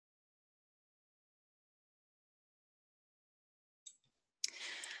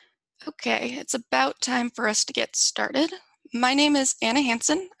Okay, it's about time for us to get started. My name is Anna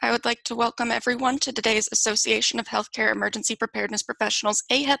Hansen. I would like to welcome everyone to today's Association of Healthcare Emergency Preparedness Professionals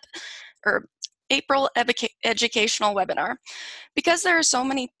AHEP, or April Educational Webinar. Because there are so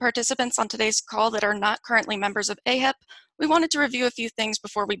many participants on today's call that are not currently members of AHEP, we wanted to review a few things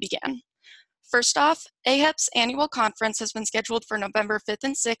before we begin. First off, AHEP's annual conference has been scheduled for November 5th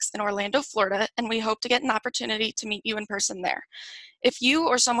and 6th in Orlando, Florida, and we hope to get an opportunity to meet you in person there. If you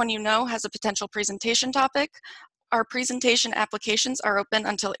or someone you know has a potential presentation topic, our presentation applications are open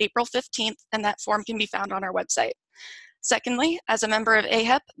until April 15th, and that form can be found on our website. Secondly, as a member of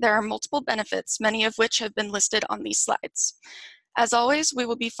AHEP, there are multiple benefits, many of which have been listed on these slides. As always, we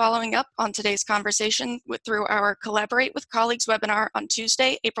will be following up on today's conversation through our Collaborate with Colleagues webinar on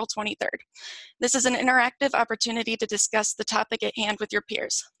Tuesday, April 23rd. This is an interactive opportunity to discuss the topic at hand with your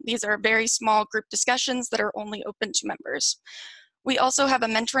peers. These are very small group discussions that are only open to members. We also have a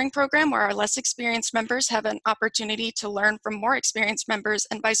mentoring program where our less experienced members have an opportunity to learn from more experienced members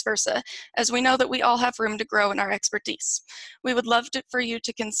and vice versa, as we know that we all have room to grow in our expertise. We would love for you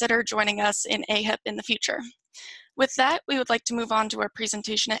to consider joining us in AHEP in the future. With that, we would like to move on to our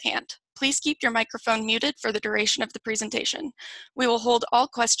presentation at hand. Please keep your microphone muted for the duration of the presentation. We will hold all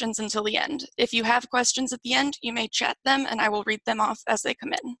questions until the end. If you have questions at the end, you may chat them and I will read them off as they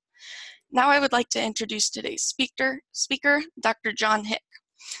come in. Now I would like to introduce today's speaker, Dr. John Hick.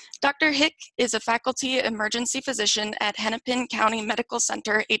 Dr. Hick is a faculty emergency physician at Hennepin County Medical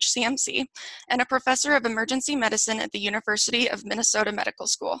Center, HCMC, and a professor of emergency medicine at the University of Minnesota Medical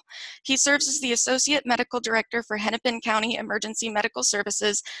School. He serves as the Associate Medical Director for Hennepin County Emergency Medical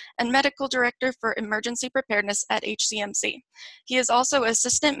Services and Medical Director for Emergency Preparedness at HCMC. He is also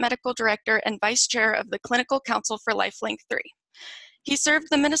Assistant Medical Director and Vice Chair of the Clinical Council for LifeLink 3. He served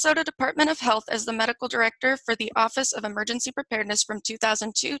the Minnesota Department of Health as the medical director for the Office of Emergency Preparedness from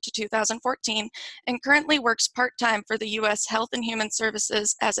 2002 to 2014 and currently works part-time for the U.S. Health and Human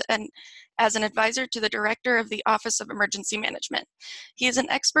Services as an advisor to the director of the Office of Emergency Management. He is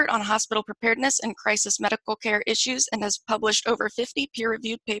an expert on hospital preparedness and crisis medical care issues and has published over 50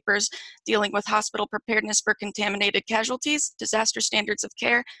 peer-reviewed papers dealing with hospital preparedness for contaminated casualties, disaster standards of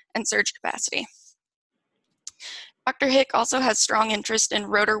care, and surge capacity. Dr. Hick also has strong interest in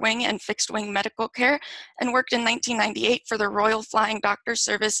rotor wing and fixed wing medical care and worked in 1998 for the Royal Flying Doctor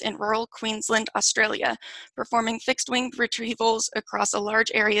Service in rural Queensland, Australia, performing fixed wing retrievals across a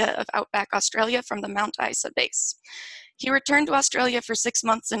large area of outback Australia from the Mount Isa base. He returned to Australia for 6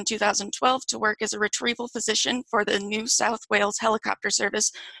 months in 2012 to work as a retrieval physician for the New South Wales Helicopter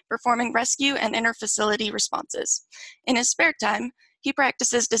Service, performing rescue and inter-facility responses. In his spare time, he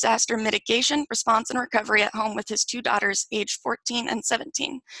practices disaster mitigation, response, and recovery at home with his 2 daughters, aged 14 and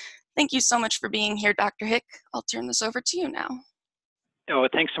 17. Thank you so much for being here, Dr. Hick. I'll turn this over to you now. Oh,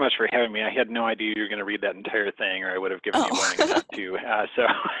 thanks so much for having me. I had no idea you were going to read that entire thing, or I would have given you warning not to.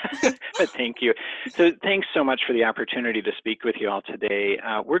 But thank you. So thanks so much for the opportunity to speak with you all today.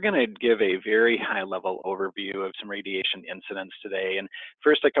 We're going to give a very high-level overview of some radiation incidents today. And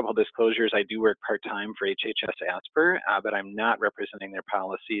first, a couple of disclosures. I do work part-time for HHS ASPR, but I'm not representing their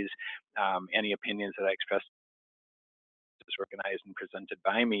policies. Any opinions that I express is organized and presented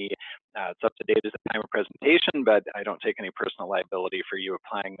by me. It's up to date at the time of presentation, but I don't take any personal liability for you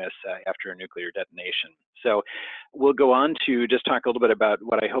applying this after a nuclear detonation. So we'll go on to just talk a little bit about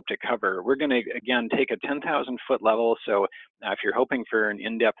what I hope to cover. We're going to, again, take a 10,000-foot level. So if you're hoping for an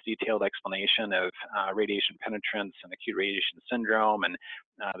in-depth, detailed explanation of radiation penetrance and acute radiation syndrome and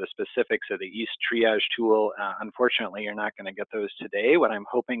the specifics of the EAST triage tool, unfortunately, you're not going to get those today. What I'm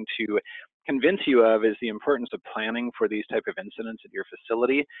hoping to convince you of is the importance of planning for these type of incidents at your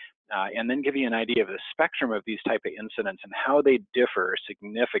facility, and then give you an idea of the spectrum of these type of incidents and how they differ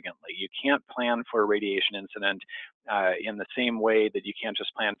significantly. You can't plan for a radiation incident in the same way that you can't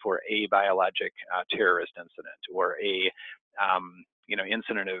just plan for a biologic terrorist incident or a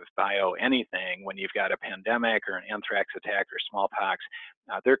incident of bio anything when you've got a pandemic or an anthrax attack or smallpox.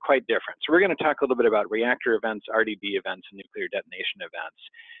 They're quite different. So we're going to talk a little bit about reactor events, RDB events, and nuclear detonation events.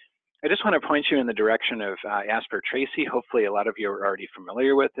 I just want to point you in the direction of ASPR Tracy. Hopefully a lot of you are already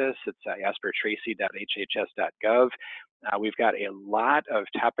familiar with this. It's aspertracy.hhs.gov. We've got a lot of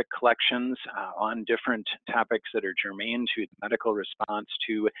topic collections on different topics that are germane to the medical response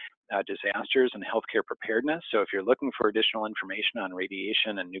to disasters and healthcare preparedness. So if you're looking for additional information on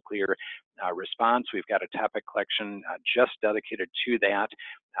radiation and nuclear response, we've got a topic collection just dedicated to that,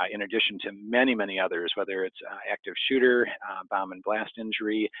 in addition to many, many others, whether it's active shooter, bomb and blast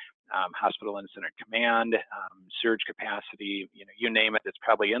injury, hospital incident command, surge capacity, you name it, it's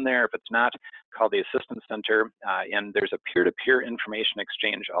probably in there. If it's not, call the Assistance Center, and there's a peer-to-peer information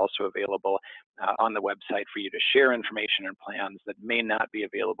exchange also available on the website for you to share information and plans that may not be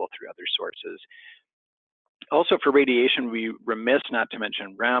available through other sources. Also for radiation, we remiss not to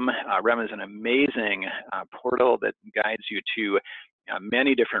mention REM. REM is an amazing portal that guides you to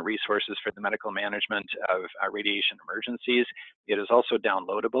many different resources for the medical management of radiation emergencies. It is also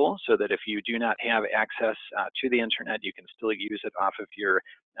downloadable so that if you do not have access to the internet, you can still use it off of your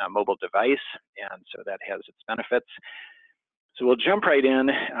mobile device, and so that has its benefits. So we'll jump right in.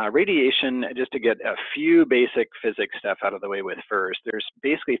 Radiation, just to get a few basic physics stuff out of the way with first, there's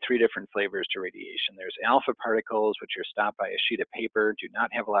basically three different flavors to radiation. There's alpha particles, which are stopped by a sheet of paper, do not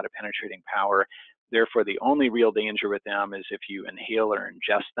have a lot of penetrating power. Therefore, the only real danger with them is if you inhale or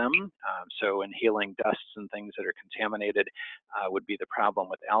ingest them. So inhaling dusts and things that are contaminated would be the problem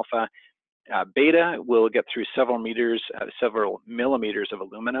with alpha. Beta will get through several millimeters of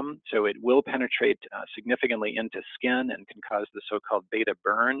aluminum, so it will penetrate significantly into skin and can cause the so-called beta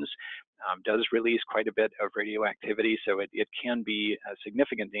burns. Does release quite a bit of radioactivity, so it can be a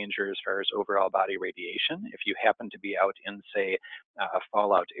significant danger as far as overall body radiation if you happen to be out in, say, a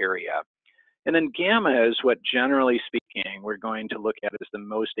fallout area. And then gamma is what, generally speaking, we're going to look at as the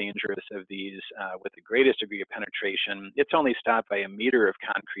most dangerous of these with the greatest degree of penetration. It's only stopped by a meter of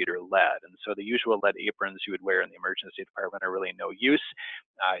concrete or lead. And so the usual lead aprons you would wear in the emergency department are really no use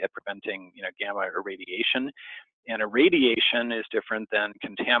at preventing gamma irradiation. And irradiation is different than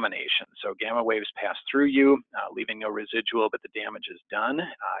contamination. So gamma waves pass through you, leaving no residual, but the damage is done,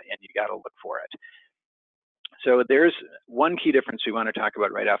 and you got to look for it. So there's one key difference we want to talk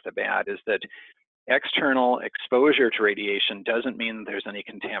about right off the bat is that external exposure to radiation doesn't mean there's any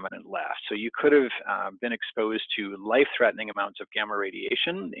contaminant left. So you could have been exposed to life-threatening amounts of gamma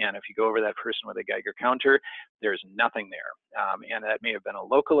radiation, and if you go over that person with a Geiger counter, there's nothing there. And that may have been a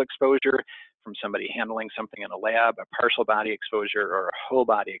local exposure from somebody handling something in a lab, a partial body exposure, or a whole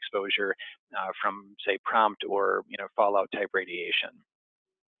body exposure from, say, prompt or fallout type radiation.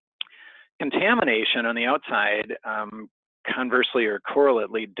 Contamination on the outside, conversely or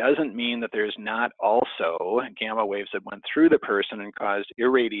correlately, doesn't mean that there's not also gamma waves that went through the person and caused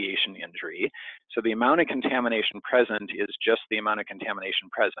irradiation injury. So the amount of contamination present is just the amount of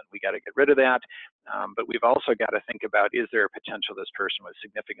contamination present. We got to get rid of that, but we've also got to think about, is there a potential this person was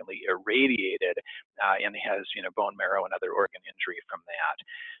significantly irradiated and has bone marrow and other organ injury from that.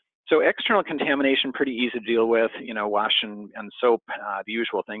 So external contamination, pretty easy to deal with, wash and soap, the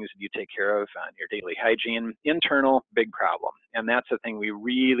usual things that you take care of in your daily hygiene. Internal, big problem. And that's the thing, we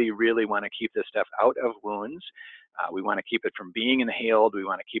really, really want to keep this stuff out of wounds. We want to keep it from being inhaled. We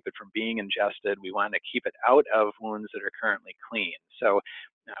want to keep it from being ingested. We want to keep it out of wounds that are currently clean. So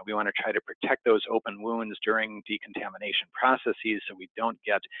we want to try to protect those open wounds during decontamination processes so we don't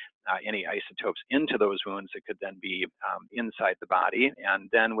get any isotopes into those wounds that could then be inside the body and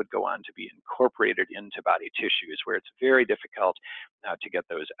then would go on to be incorporated into body tissues where it's very difficult to get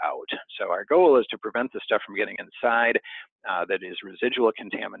those out. So our goal is to prevent the stuff from getting inside that is residual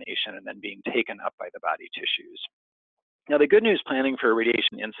contamination and then being taken up by the body tissues. Now, the good news planning for a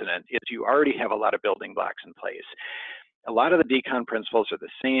radiation incident is you already have a lot of building blocks in place. A lot of the decon principles are the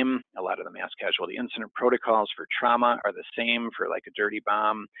same. A lot of the mass casualty incident protocols for trauma are the same for like a dirty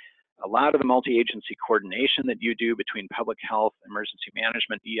bomb. A lot of the multi-agency coordination that you do between public health, emergency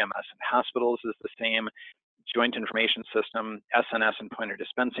management, EMS, and hospitals is the same. Joint Information System, SNS, and pointer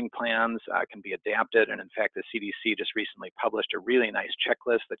dispensing plans can be adapted. And in fact, the CDC just recently published a really nice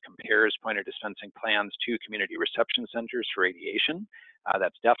checklist that compares pointer dispensing plans to community reception centers for radiation.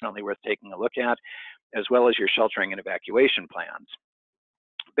 That's definitely worth taking a look at, as well as your sheltering and evacuation plans.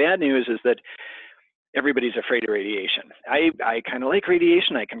 Bad news is that everybody's afraid of radiation. I kind of like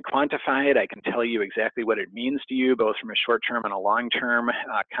radiation. I can quantify it. I can tell you exactly what it means to you, both from a short-term and a long-term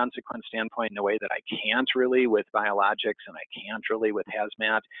consequence standpoint in a way that I can't really with biologics and I can't really with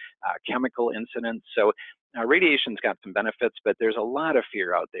hazmat, chemical incidents. So radiation's got some benefits, but there's a lot of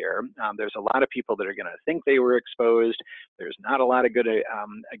fear out there. There's a lot of people that are going to think they were exposed. There's not a lot of good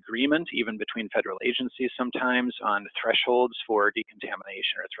agreement, even between federal agencies sometimes, on thresholds for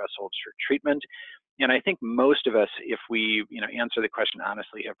decontamination or thresholds for treatment. And I think most of us, if we answer the question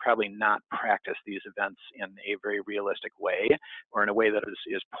honestly, have probably not practiced these events in a very realistic way or in a way that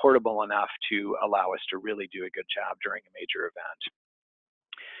is portable enough to allow us to really do a good job during a major event.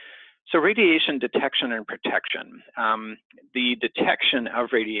 So radiation detection and protection. The detection of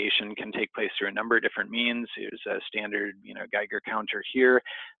radiation can take place through a number of different means. There's a standard Geiger counter here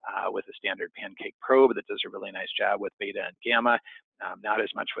with a standard pancake probe that does a really nice job with beta and gamma. not as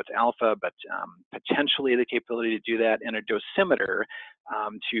much with alpha, but potentially the capability to do that, and a dosimeter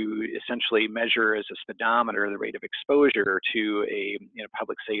to essentially measure as a speedometer the rate of exposure to a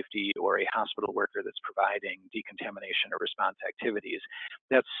public safety or a hospital worker that's providing decontamination or response activities.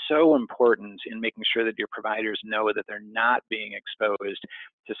 That's so important in making sure that your providers know that they're not being exposed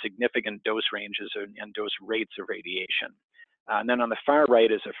to significant dose ranges and dose rates of radiation. And then on the far right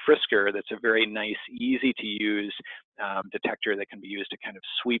is a frisker that's a very nice, easy to use detector that can be used to kind of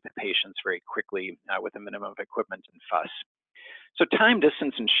sweep patients very quickly with a minimum of equipment and fuss. So time,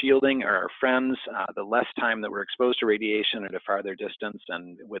 distance, and shielding are our friends. The less time that we're exposed to radiation at a farther distance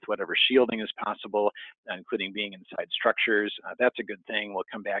and with whatever shielding is possible, including being inside structures, that's a good thing. We'll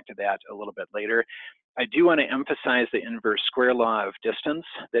come back to that a little bit later. I do want to emphasize the inverse square law of distance,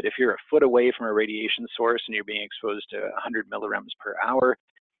 that if you're a foot away from a radiation source and you're being exposed to 100 millirems per hour,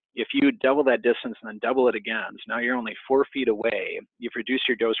 if you double that distance and then double it again, so now you're only 4 feet away, you've reduced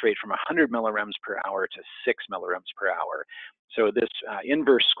your dose rate from 100 millirems per hour to 6 millirems per hour. So this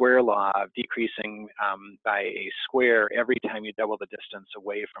inverse square law of decreasing by a square every time you double the distance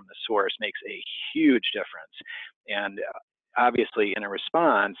away from the source makes a huge difference. And obviously in a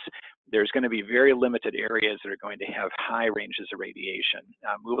response, there's going to be very limited areas that are going to have high ranges of radiation.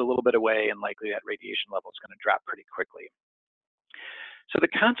 Move a little bit away and likely that radiation level is going to drop pretty quickly. So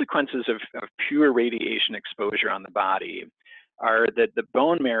the consequences of pure radiation exposure on the body are that the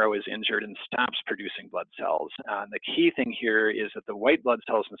bone marrow is injured and stops producing blood cells. The key thing here is that the white blood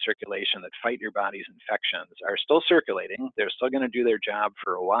cells in circulation that fight your body's infections are still circulating. They're still going to do their job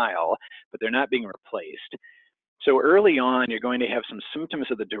for a while, but they're not being replaced. So early on, you're going to have some symptoms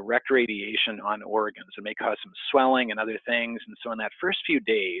of the direct radiation on organs. It may cause some swelling and other things. And so in that first few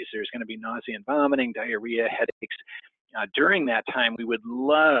days, there's going to be nausea and vomiting, diarrhea, headaches. During that time, we would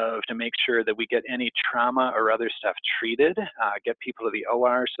love to make sure that we get any trauma or other stuff treated, get people to the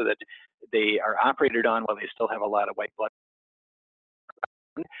OR so that they are operated on while they still have a lot of white blood,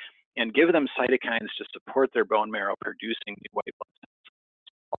 and give them cytokines to support their bone marrow producing the white blood cells.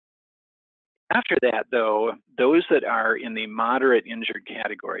 After that, though, those that are in the moderate injured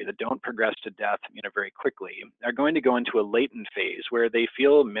category that don't progress to death very quickly are going to go into a latent phase where they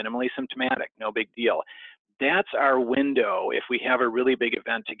feel minimally symptomatic, no big deal. That's our window, if we have a really big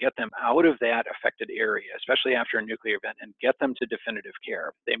event, to get them out of that affected area, especially after a nuclear event, and get them to definitive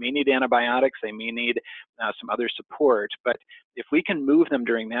care. They may need antibiotics, they may need some other support, but if we can move them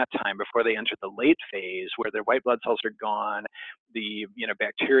during that time before they enter the late phase where their white blood cells are gone, the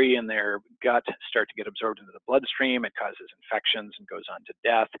bacteria in their gut start to get absorbed into the bloodstream, it causes infections and goes on to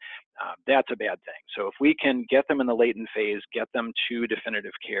death, that's a bad thing. So if we can get them in the latent phase, get them to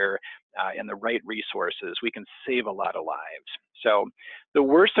definitive care and the right resources, we can save a lot of lives. So the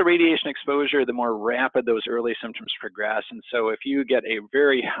worse the radiation exposure, the more rapid those early symptoms progress. And so if you get a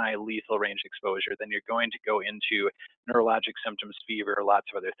very high lethal range exposure, then you're going to go into neurologic symptoms, fever, lots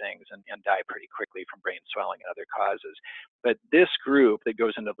of other things, and die pretty quickly from brain swelling and other causes. But this group that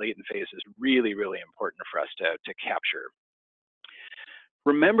goes into latent phase is really, really important for us to capture.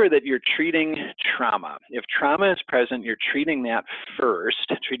 Remember that you're treating trauma. If trauma is present, you're treating that first,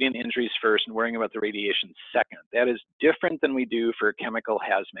 treating injuries first and worrying about the radiation second. That is different than we do for chemical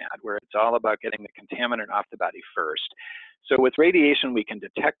hazmat, where it's all about getting the contaminant off the body first. So with radiation, we can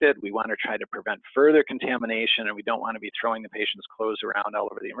detect it. We want to try to prevent further contamination, and we don't want to be throwing the patient's clothes around all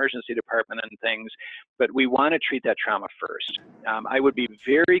over the emergency department and things, but we want to treat that trauma first. I would be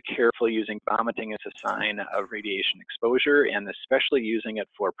very careful using vomiting as a sign of radiation exposure, and especially using it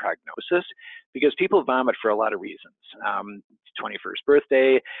for prognosis, because people vomit for a lot of reasons. 21st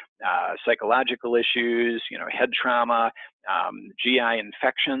birthday, psychological issues, head trauma, GI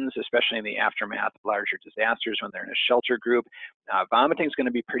infections, especially in the aftermath of larger disasters when they're in a shelter group. Vomiting is going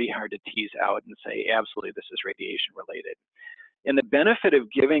to be pretty hard to tease out and say, absolutely, this is radiation related. And the benefit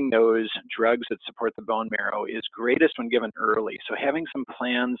of giving those drugs that support the bone marrow is greatest when given early. So having some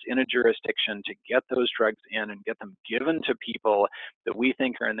plans in a jurisdiction to get those drugs in and get them given to people that we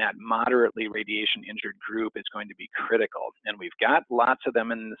think are in that moderately radiation injured group is going to be critical. And we've got lots of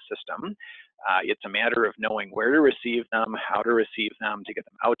them in the system. It's a matter of knowing where to receive them, how to receive them, to get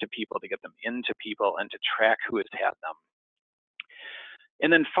them out to people, to get them into people, and to track who has had them.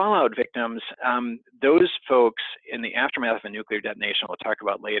 And then fallout victims, those folks in the aftermath of a nuclear detonation, we'll talk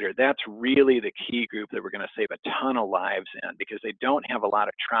about later, that's really the key group that we're going to save a ton of lives in, because they don't have a lot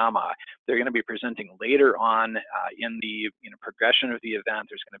of trauma. They're going to be presenting later on in the progression of the event.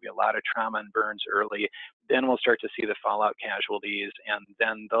 There's going to be a lot of trauma and burns early. Then we'll start to see the fallout casualties, and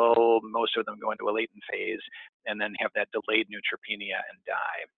then most of them go into a latent phase and then have that delayed neutropenia and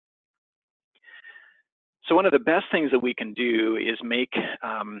die. So one of the best things that we can do is make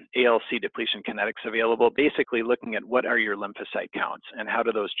ALC depletion kinetics available, basically looking at what are your lymphocyte counts and how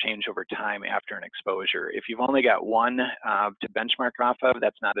do those change over time after an exposure. If you've only got one to benchmark off of,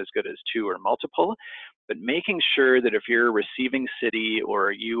 that's not as good as two or multiple, but making sure that if you're a receiving city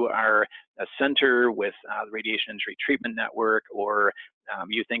or you are a center with the Radiation Injury Treatment Network, or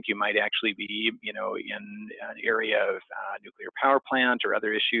you think you might actually be, in an area of nuclear power plant or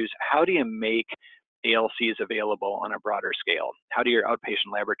other issues, how do you make ALCs available on a broader scale? How do your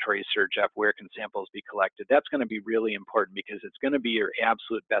outpatient laboratories surge up? Where can samples be collected? That's going to be really important because it's going to be your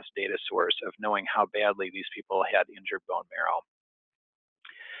absolute best data source of knowing how badly these people had injured bone marrow.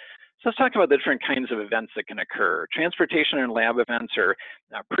 So let's talk about the different kinds of events that can occur. Transportation and lab events are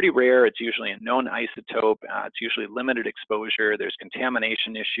pretty rare. It's usually a known isotope. It's usually limited exposure. There's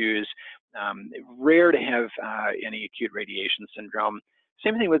contamination issues. Rare to have any acute radiation syndrome.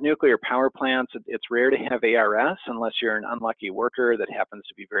 Same thing with nuclear power plants. It's rare to have ARS unless you're an unlucky worker that happens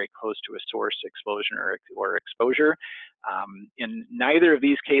to be very close to a source explosion or exposure. In neither of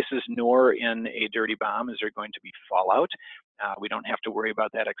these cases nor in a dirty bomb is there going to be fallout. We don't have to worry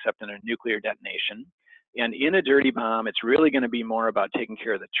about that except in a nuclear detonation. And in a dirty bomb, it's really going to be more about taking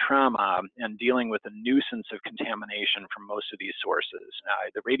care of the trauma and dealing with the nuisance of contamination from most of these sources.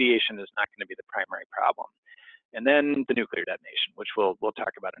 The radiation is not going to be the primary problem. And then the nuclear detonation, which we'll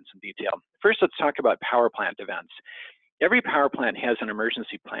talk about in some detail. First, let's talk about power plant events. Every power plant has an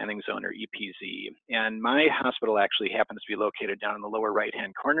emergency planning zone, or EPZ, and my hospital actually happens to be located down in the lower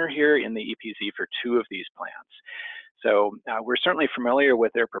right-hand corner here in the EPZ for two of these plants. So we're certainly familiar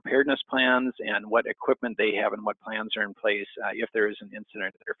with their preparedness plans and what equipment they have and what plans are in place if there is an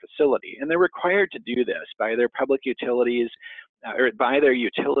incident at their facility. And they're required to do this by their public utilities, or by their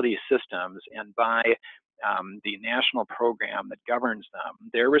utility systems, and by the national program that governs them.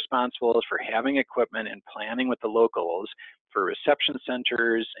 They're responsible for having equipment and planning with the locals for reception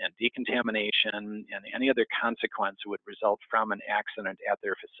centers and decontamination and any other consequence that would result from an accident at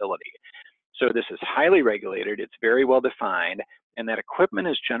their facility. So this is highly regulated, it's very well defined, and that equipment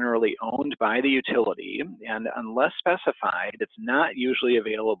is generally owned by the utility, and unless specified, it's not usually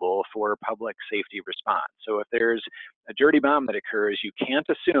available for public safety response. So if there's a dirty bomb that occurs, you can't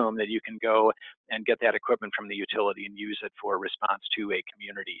assume that you can go and get that equipment from the utility and use it for response to a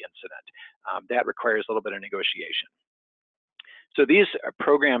community incident. That requires a little bit of negotiation. So these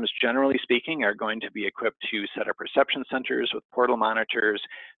programs, generally speaking, are going to be equipped to set up reception centers with portal monitors,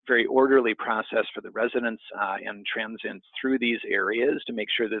 very orderly process for the residents and transients through these areas to make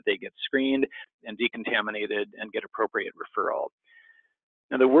sure that they get screened and decontaminated and get appropriate referral.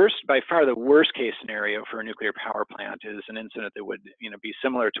 Now, by far the worst case scenario for a nuclear power plant is an incident that would be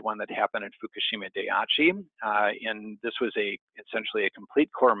similar to one that happened at Fukushima Daiichi. And this was essentially a complete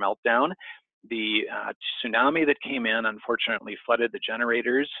core meltdown. The tsunami that came in unfortunately flooded the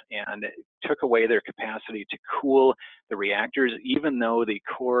generators and took away their capacity to cool the reactors. Even though the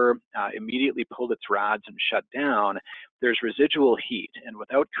core immediately pulled its rods and shut down, there's residual heat, and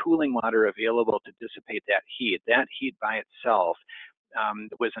without cooling water available to dissipate that heat by itself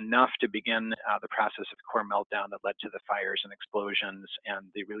was enough to begin the process of core meltdown that led to the fires and explosions and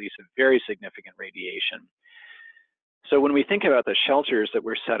the release of very significant radiation. So when we think about the shelters that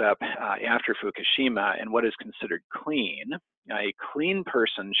were set up after Fukushima and what is considered clean, a clean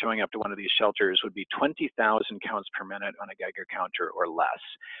person showing up to one of these shelters would be 20,000 counts per minute on a Geiger counter or less.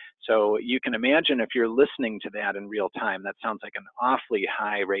 So you can imagine if you're listening to that in real time, that sounds like an awfully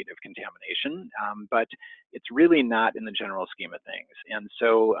high rate of contamination, but it's really not in the general scheme of things. And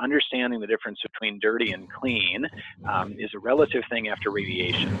so understanding the difference between dirty and clean is a relative thing after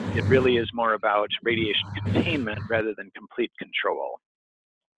radiation. It really is more about radiation containment rather than complete control.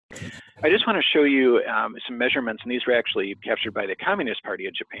 I just want to show you some measurements, and these were actually captured by the Communist Party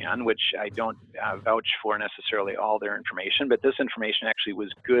of Japan, which I don't vouch for necessarily all their information, but this information actually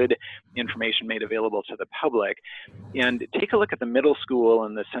was good information made available to the public. And take a look at the middle school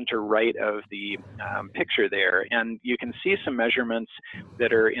in the center right of the picture there, and you can see some measurements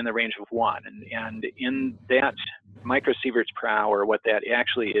that are in the range of 1. And in that microsieverts per hour, what that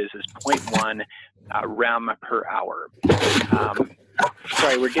actually is 0.1 rem per hour.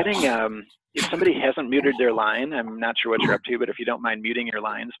 Sorry, we're getting, if somebody hasn't muted their line, I'm not sure what you're up to, but if you don't mind muting your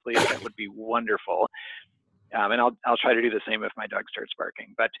lines, please, that would be wonderful. And I'll try to do the same if my dog starts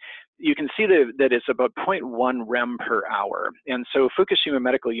barking. But you can see that it's about 0.1 rem per hour. And so Fukushima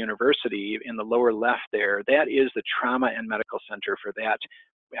Medical University in the lower left there, that is the trauma and medical center for that,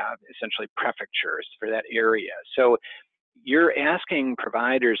 essentially prefectures for that area. So you're asking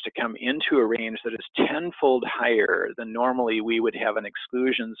providers to come into a range that is tenfold higher than normally we would have an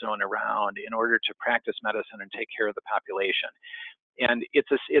exclusion zone around in order to practice medicine and take care of the population. And it's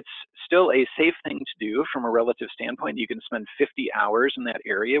still a safe thing to do from a relative standpoint. You can spend 50 hours in that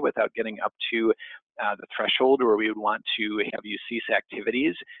area without getting up to the threshold where we would want to have you cease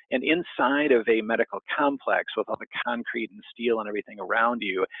activities. And inside of a medical complex with all the concrete and steel and everything around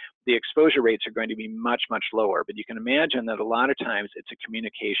you, the exposure rates are going to be much, much lower. But you can imagine that a lot of times it's a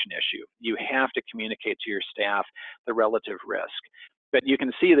communication issue. You have to communicate to your staff the relative risk. But you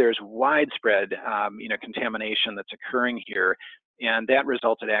can see there's widespread contamination that's occurring here. And that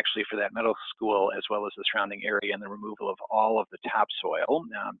resulted actually for that middle school as well as the surrounding area in the removal of all of the topsoil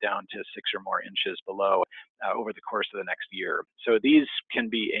down to 6 or more inches below over the course of the next year. So these can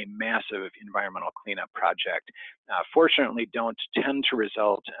be a massive environmental cleanup project. Fortunately, don't tend to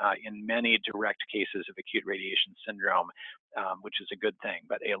result in many direct cases of acute radiation syndrome, which is a good thing,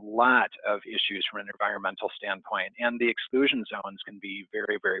 but a lot of issues from an environmental standpoint. And the exclusion zones can be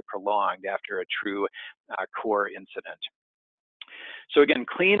very, very prolonged after a true core incident. So again,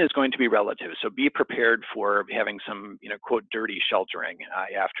 clean is going to be relative. So be prepared for having some, quote, dirty sheltering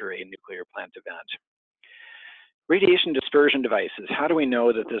after a nuclear plant event. Radiation dispersion devices. How do we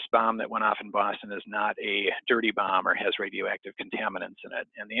know that this bomb that went off in Boston is not a dirty bomb or has radioactive contaminants in it?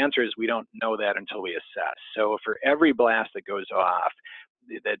 And the answer is we don't know that until we assess. So for every blast that goes off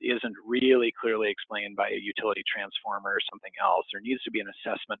that isn't really clearly explained by a utility transformer or something else, there needs to be an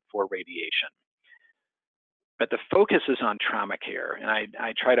assessment for radiation. But the focus is on trauma care. And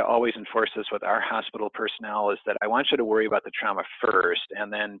I try to always enforce this with our hospital personnel is that I want you to worry about the trauma first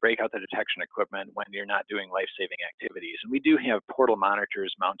and then break out the detection equipment when you're not doing life-saving activities. And we do have portal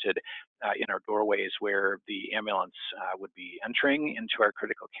monitors mounted in our doorways where the ambulance would be entering into our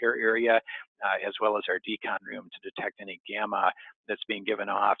critical care area, as well as our decon room to detect any gamma that's being given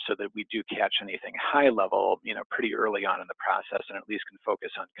off so that we do catch anything high level, pretty early on in the process and at least can focus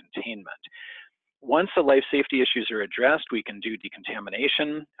on containment. Once the life safety issues are addressed, we can do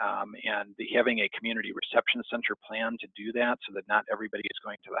decontamination and having a community reception center plan to do that so that not everybody is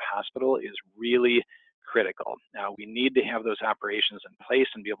going to the hospital is really critical. Now, we need to have those operations in place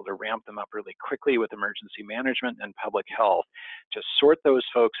and be able to ramp them up really quickly with emergency management and public health to sort those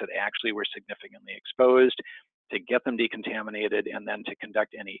folks that actually were significantly exposed, to get them decontaminated, and then to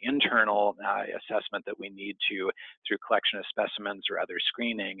conduct any internal assessment that we need to through collection of specimens or other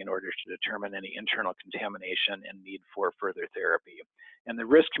screening in order to determine any internal contamination and need for further therapy. And the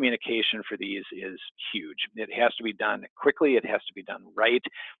risk communication for these is huge. It has to be done quickly, it has to be done right,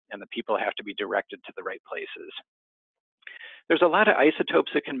 and the people have to be directed to the right places. There's a lot of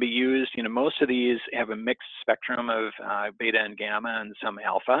isotopes that can be used. Most of these have a mixed spectrum of beta and gamma and some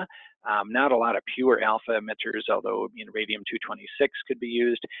alpha. Not a lot of pure alpha emitters, although radium-226 could be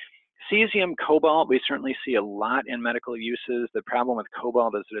used. Cesium, cobalt, we certainly see a lot in medical uses. The problem with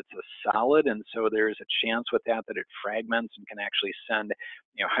cobalt is that it's a solid, and so there's a chance with that it fragments and can actually send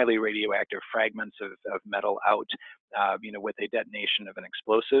highly radioactive fragments of metal out with a detonation of an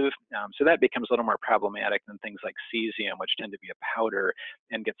explosive. So that becomes a little more problematic than things like cesium, which tend to be a powder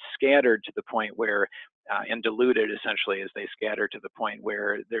and get scattered to the point where, and diluted essentially as they scatter to the point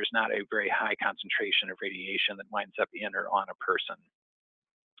where there's not a very high concentration of radiation that winds up in or on a person.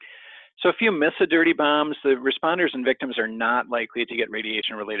 So if you miss a dirty bombs, the responders and victims are not likely to get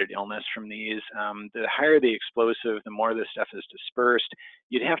radiation-related illness from these. The higher the explosive, the more this stuff is dispersed.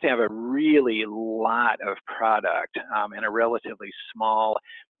 You'd have to have a really lot of product and a relatively small,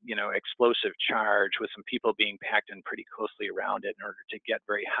 explosive charge with some people being packed in pretty closely around it in order to get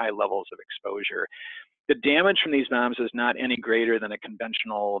very high levels of exposure. The damage from these bombs is not any greater than a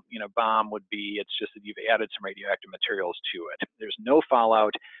conventional, bomb would be. It's just that you've added some radioactive materials to it. There's no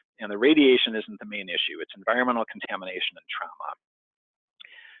fallout, and the radiation isn't the main issue. It's environmental contamination and trauma.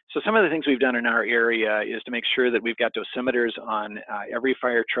 So some of the things we've done in our area is to make sure that we've got dosimeters on every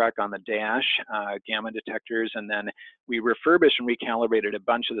fire truck on the dash, gamma detectors, and then we refurbished and recalibrated a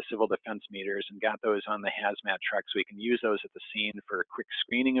bunch of the civil defense meters and got those on the hazmat trucks. So we can use those at the scene for a quick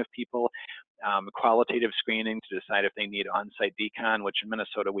screening of people, qualitative screening to decide if they need on-site decon, which in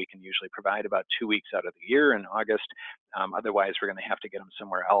Minnesota we can usually provide about 2 weeks out of the year in August. Otherwise, we're going to have to get them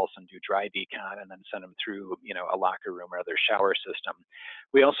somewhere else and do dry decon and then send them through, a locker room or other shower system.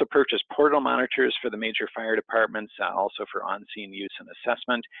 We also purchased portal monitors for the major fire departments, also for on-scene use and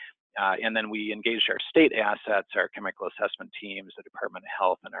assessment. And then we engaged our state assets, our chemical assessment teams, the Department of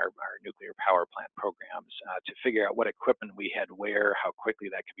Health, and our nuclear power plant programs to figure out what equipment we had where, how quickly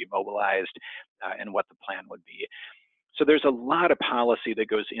that could be mobilized, and what the plan would be. So there's a lot of policy that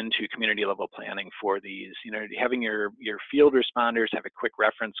goes into community level planning for these. Having your field responders have a quick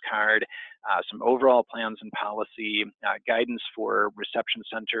reference card, some overall plans and policy, guidance for reception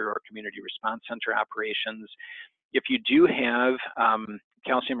center or community response center operations. If you do have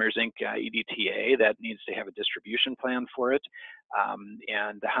calcium or zinc EDTA, that needs to have a distribution plan for it.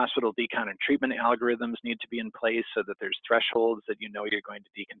 And the hospital decon and treatment algorithms need to be in place so that there's thresholds that you know you're going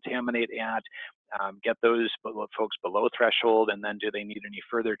to decontaminate at. Get those folks below threshold, and then do they need any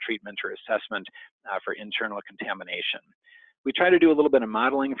further treatment or assessment for internal contamination. We try to do a little bit of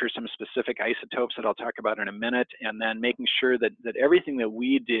modeling for some specific isotopes that I'll talk about in a minute, and then making sure that everything that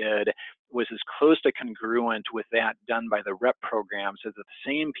we did was as close to congruent with that done by the REP program, so that the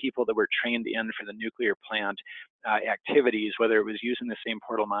same people that were trained in for the nuclear plant activities, whether it was using the same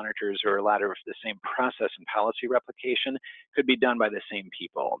portal monitors or a lot of the same process and policy replication, could be done by the same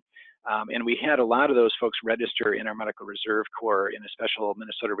people. And we had a lot of those folks register in our Medical Reserve Corps in a special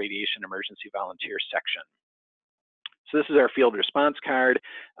Minnesota Radiation Emergency Volunteer section. So this is our field response card.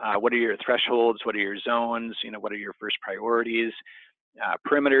 What are your thresholds? What are your zones? What are your first priorities?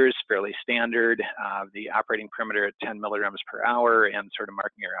 Perimeters, fairly standard. The operating perimeter at 10 milligrams per hour, and sort of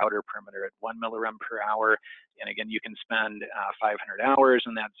marking your outer perimeter at 1 milligram per hour. And again, you can spend 500 hours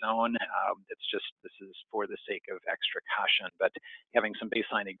in that zone. This is for the sake of extra caution, but having some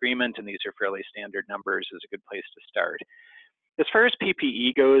baseline agreement, and these are fairly standard numbers, is a good place to start. As far as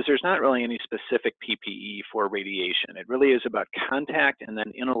PPE goes, there's not really any specific PPE for radiation. It really is about contact and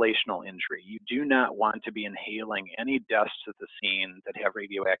then inhalational injury. You do not want to be inhaling any dusts at the scene that have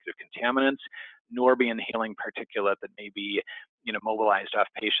radioactive contaminants, nor be inhaling particulate that may be mobilized off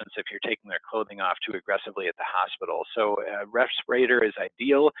patients if you're taking their clothing off too aggressively at the hospital. So a respirator is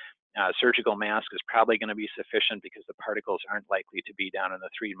ideal. Surgical mask is probably going to be sufficient because the particles aren't likely to be down in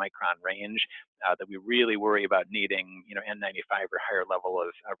the 3 micron range that we really worry about needing N95 or higher level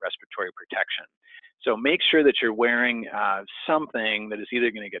of respiratory protection. So make sure that you're wearing something that is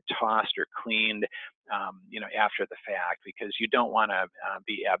either going to get tossed or cleaned after the fact, because you don't want to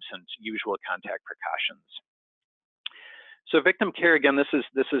be absent usual contact precautions. So victim care, again, this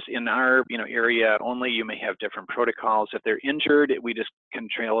is in our area only. You may have different protocols. If they're injured, we just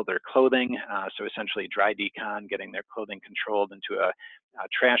control their clothing. So essentially dry decon, getting their clothing controlled into a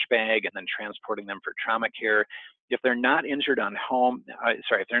trash bag, and then transporting them for trauma care. If they're not injured on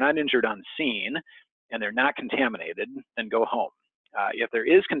if they're not injured on scene and they're not contaminated, then go home. If there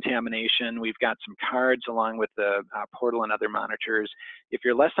is contamination, we've got some cards along with the portal and other monitors. If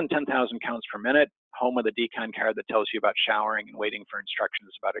you're less than 10,000 counts per minute, home with a decon card that tells you about showering and waiting for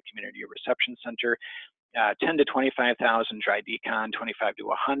instructions about a community or reception center. 10 to 25,000 dry decon, 25 to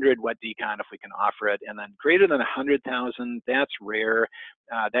 100 wet decon if we can offer it, and then greater than 100,000, that's rare.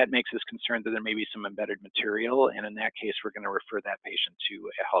 That makes us concerned that there may be some embedded material, and in that case, we're going to refer that patient to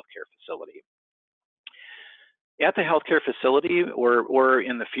a healthcare facility. At the healthcare facility or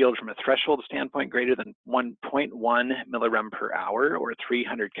in the field, from a threshold standpoint, greater than 1.1 milligram per hour or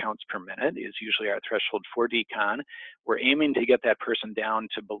 300 counts per minute is usually our threshold for decon. We're aiming to get that person down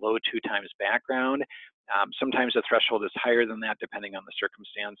to below 2 times background. Sometimes the threshold is higher than that depending on the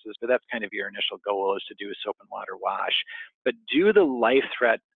circumstances, but that's kind of your initial goal, is to do a soap and water wash. But do the life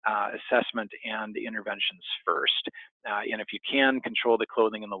threat assessment and the interventions first. And if you can, control the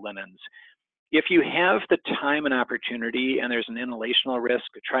clothing and the linens. If you have the time and opportunity and there's an inhalational risk,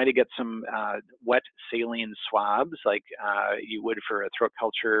 try to get some wet saline swabs like you would for a throat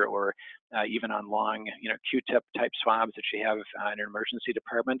culture, or even on long Q-tip type swabs that you have in an emergency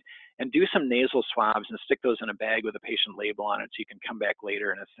department, and do some nasal swabs and stick those in a bag with a patient label on it so you can come back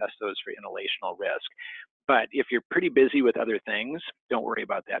later and assess those for inhalational risk. But if you're pretty busy with other things, don't worry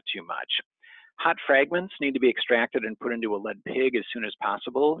about that too much. Hot fragments need to be extracted and put into a lead pig as soon as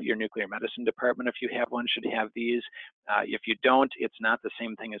possible. Your nuclear medicine department, if you have one, should have these. If you don't, it's not the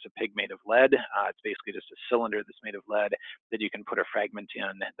same thing as a pig made of lead. It's basically just a cylinder that's made of lead that you can put a fragment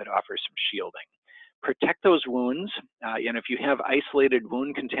in that offers some shielding. Protect those wounds, and if you have isolated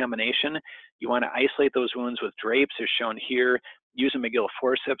wound contamination, you want to isolate those wounds with drapes as shown here. Use a McGill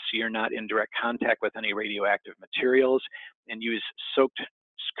forceps so you're not in direct contact with any radioactive materials, and use soaked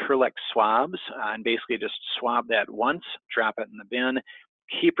Kerlix swabs, and basically just swab that once, drop it in the bin,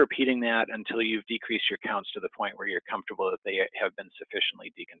 keep repeating that until you've decreased your counts to the point where you're comfortable that they have been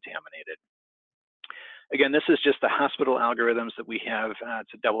sufficiently decontaminated. Again, this is just the hospital algorithms that we have.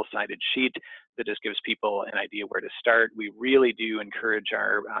 It's a double-sided sheet that just gives people an idea where to start. We really do encourage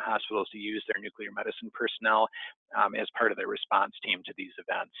our hospitals to use their nuclear medicine personnel as part of their response team to these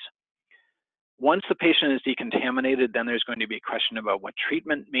events. Once the patient is decontaminated, then there's going to be a question about what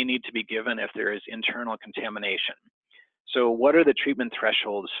treatment may need to be given if there is internal contamination. So what are the treatment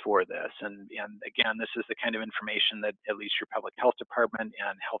thresholds for this? And again, this is the kind of information that at least your public health department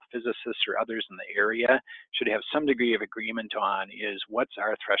and health physicists or others in the area should have some degree of agreement on, is what's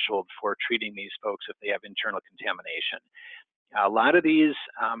our threshold for treating these folks if they have internal contamination. A lot of these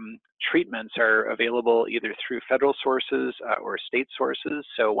treatments are available either through federal sources or state sources,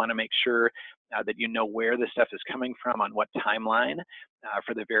 so want to make sure that you know where the stuff is coming from, on what timeline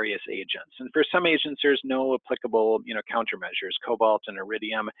for the various agents. And for some agents, there's no applicable, countermeasures. Cobalt and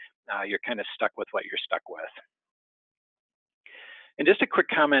iridium, you're kind of stuck with what you're stuck with. And just a quick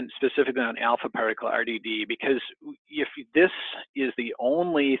comment specifically on alpha particle RDD, because if this is the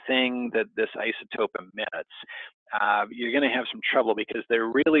only thing that this isotope emits, you're going to have some trouble because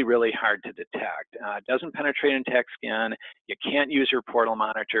they're really, really hard to detect. It doesn't penetrate intact skin. You can't use your portal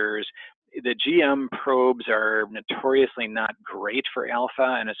monitors. The GM probes are notoriously not great for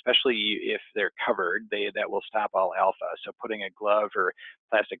alpha, and especially if they're covered, that will stop all alpha. So putting a glove or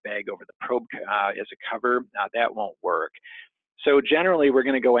plastic bag over the probe as a cover, that won't work. So generally, we're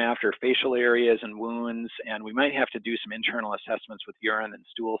going to go after facial areas and wounds, and we might have to do some internal assessments with urine and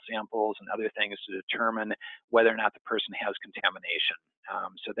stool samples and other things to determine whether or not the person has contamination.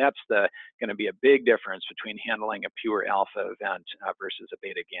 So that's going to be a big difference between handling a pure alpha event versus a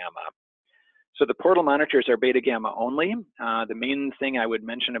beta gamma. So the portal monitors are beta gamma only. The main thing I would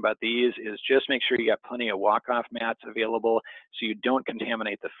mention about these is just make sure you got plenty of walk-off mats available so you don't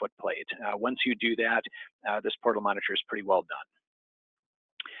contaminate the foot plate. Once you do that, this portal monitor is pretty well done.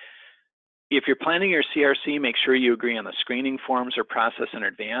 If you're planning your CRC, make sure you agree on the screening forms or process in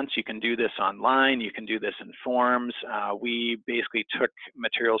advance. You can do this online, you can do this in forms. We basically took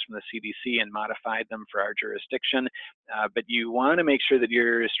materials from the CDC and modified them for our jurisdiction, but you want to make sure that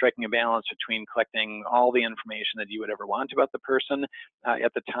you're striking a balance between collecting all the information that you would ever want about the person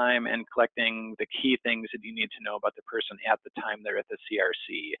at the time and collecting the key things that you need to know about the person at the time they're at the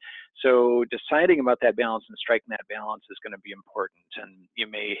CRC. So deciding about that balance and striking that balance is going to be important, and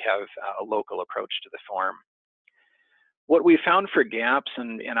you may have a local approach to the form. What we found for gaps,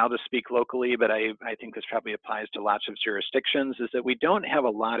 and I'll just speak locally, but I think this probably applies to lots of jurisdictions, is that we don't have a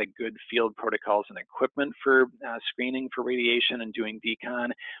lot of good field protocols and equipment for screening for radiation and doing decon.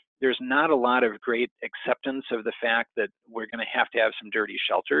 There's not a lot of great acceptance of the fact that we're going to have some dirty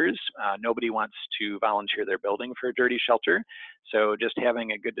shelters. Nobody wants to volunteer their building for a dirty shelter. So just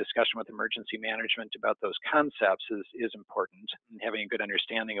having a good discussion with emergency management about those concepts is important, and having a good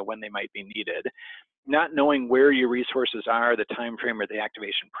understanding of when they might be needed. Not knowing where your resources are, the time frame or the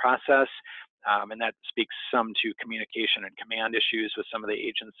activation process, and that speaks some to communication and command issues with some of the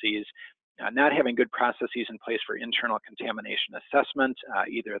agencies. Not having good processes in place for internal contamination assessment,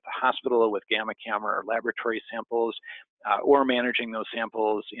 either at the hospital with gamma camera or laboratory samples, or managing those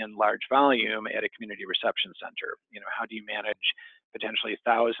samples in large volume at a community reception center. How do you manage potentially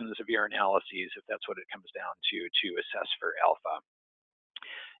thousands of urinalyses, if that's what it comes down to assess for alpha?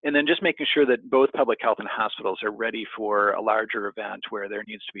 And then just making sure that both public health and hospitals are ready for a larger event where there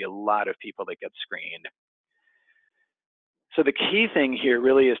needs to be a lot of people that get screened. So the key thing here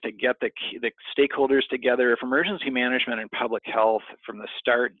really is to get the stakeholders together. If emergency management and public health from the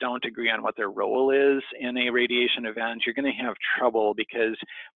start don't agree on what their role is in a radiation event, you're going to have trouble, because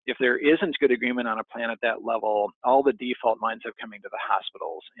if there isn't good agreement on a plan at that level, all the default winds up coming to the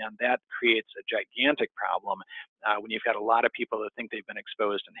hospitals, and that creates a gigantic problem when you've got a lot of people that think they've been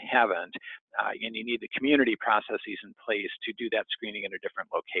exposed and haven't, and you need the community processes in place to do that screening in a different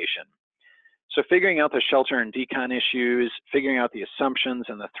location. So figuring out the shelter and decon issues, figuring out the assumptions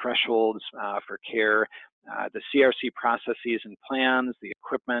and the thresholds for care, the CRC processes and plans, the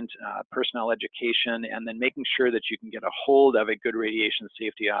equipment, personnel education, and then making sure that you can get a hold of a good radiation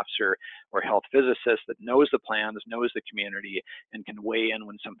safety officer or health physicist that knows the plans, knows the community, and can weigh in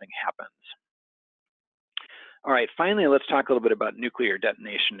when something happens. All right, finally, let's talk a little bit about nuclear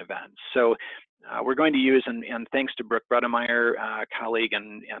detonation events. So we're going to use, and thanks to Brooke Brudemeyer, colleague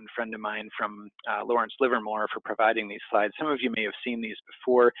and friend of mine from Lawrence Livermore, for providing these slides. Some of you may have seen these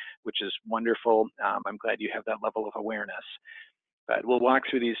before, which is wonderful. I'm glad you have that level of awareness. But we'll walk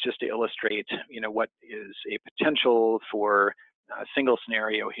through these just to illustrate, what is a potential for a single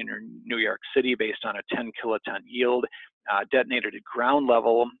scenario here in New York City based on a 10 kiloton yield, detonated at ground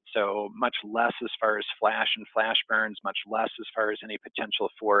level, so much less as far as flash and flash burns, much less as far as any potential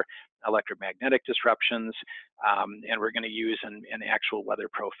for electromagnetic disruptions, and we're going to use an actual weather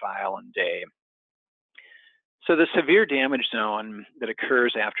profile and day. So the severe damage zone that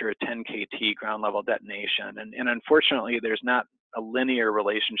occurs after a 10 KT ground level detonation, and unfortunately there's not a linear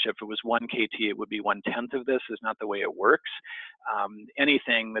relationship. If it was 1 KT, it would be 1/10 of this. Is not the way it works.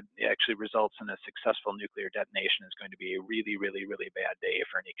 Anything that actually results in a successful nuclear detonation is going to be a really, really, really bad day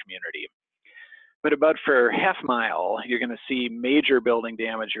for any community. But about for half mile, you're going to see major building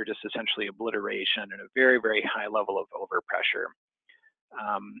damage or just essentially obliteration and a very, very high level of overpressure.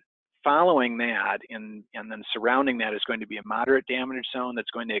 Following that, and then surrounding that is going to be a moderate damage zone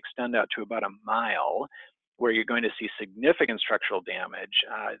that's going to extend out to about a mile, where you're going to see significant structural damage.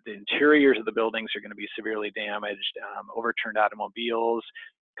 The interiors of the buildings are going to be severely damaged, overturned automobiles,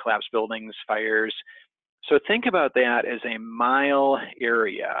 collapsed buildings, fires. So think about that as a mile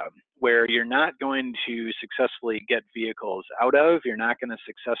area where you're not going to successfully get vehicles out of, you're not going to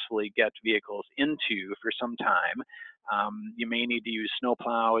successfully get vehicles into for some time. You may need to use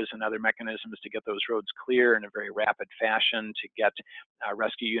snowplows and other mechanisms to get those roads clear in a very rapid fashion to get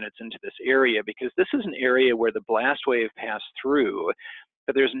rescue units into this area, because this is an area where the blast wave passed through,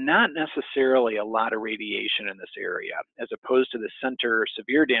 but there's not necessarily a lot of radiation in this area, as opposed to the center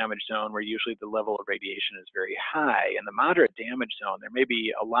severe damage zone where usually the level of radiation is very high. In the moderate damage zone, there may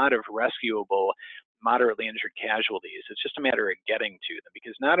be a lot of rescuable moderately injured casualties. It's just a matter of getting to them,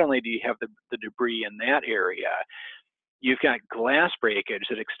 because not only do you have the debris in that area, you've got glass breakage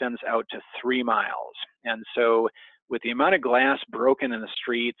that extends out to 3 miles. And so with the amount of glass broken in the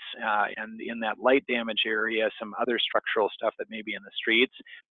streets and in that light damage area, some other structural stuff that may be in the streets,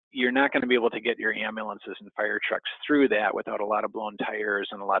 you're not going to be able to get your ambulances and fire trucks through that without a lot of blown tires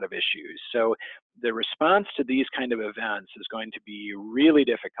and a lot of issues. So the response to these kind of events is going to be really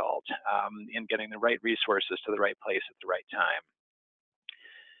difficult in getting the right resources to the right place at the right time.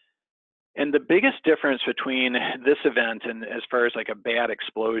 And the biggest difference between this event and as far as like a bad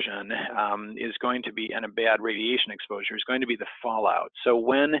explosion is going to be, and a bad radiation exposure, is going to be the fallout. So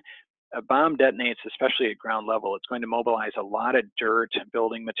when a bomb detonates, especially at ground level, it's going to mobilize a lot of dirt,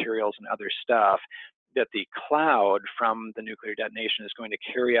 building materials, and other stuff that the cloud from the nuclear detonation is going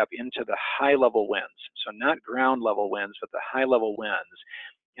to carry up into the high level winds. So not ground level winds, but the high level winds.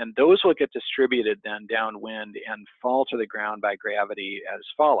 And those will get distributed then downwind and fall to the ground by gravity as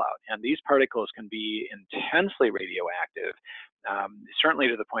fallout. And these particles can be intensely radioactive, certainly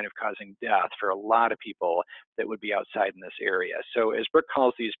to the point of causing death for a lot of people that would be outside in this area. So as Brooke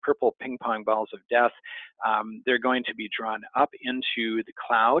calls these purple ping pong balls of death, they're going to be drawn up into the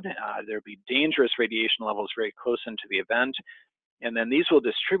cloud. There'll be dangerous radiation levels very close into the event. And then these will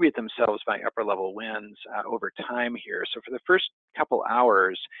distribute themselves by upper level winds over time here. So for the first couple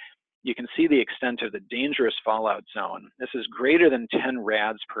hours, you can see the extent of the dangerous fallout zone. This is greater than 10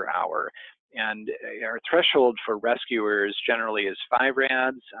 rads per hour. And our threshold for rescuers generally is 5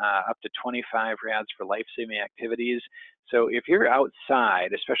 rads, up to 25 rads for life-saving activities. So if you're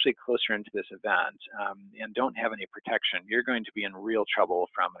outside, especially closer into this event, and don't have any protection, you're going to be in real trouble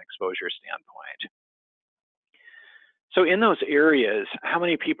from an exposure standpoint. So in those areas, how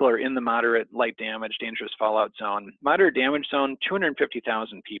many people are in the moderate light damage, dangerous fallout zone? Moderate damage zone,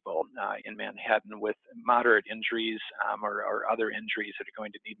 250,000 people in Manhattan with moderate injuries or other injuries that are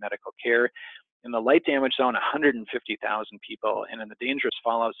going to need medical care. In the light damage zone, 150,000 people. And in the dangerous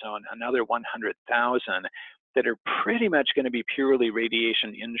fallout zone, another 100,000 that are pretty much going to be purely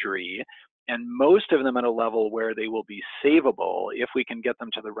radiation injury. And most of them at a level where they will be savable if we can get them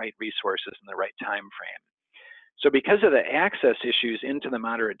to the right resources in the right time frame. So because of the access issues into the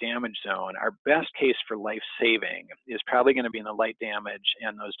moderate damage zone, our best case for life saving is probably going to be in the light damage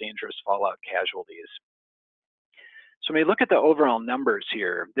and those dangerous fallout casualties. So when we look at the overall numbers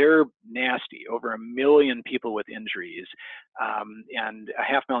here, they're nasty. Over 1 million people with injuries and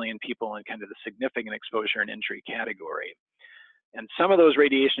 500,000 people in kind of the significant exposure and injury category. And some of those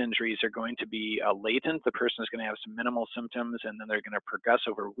radiation injuries are going to be latent. The person is going to have some minimal symptoms, and then they're going to progress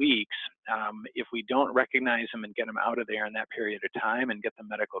over weeks. If we don't recognize them and get them out of there in that period of time and get them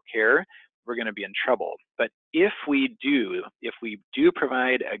medical care, we're going to be in trouble. But if we do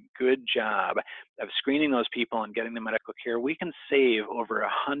provide a good job of screening those people and getting them medical care, we can save over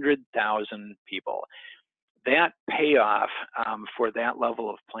 100,000 people. That payoff for that level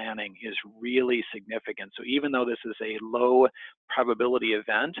of planning is really significant. So even though this is a low probability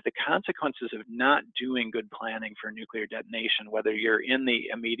event, the consequences of not doing good planning for nuclear detonation, whether you're in the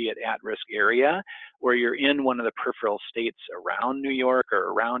immediate at-risk area or you're in one of the peripheral states around New York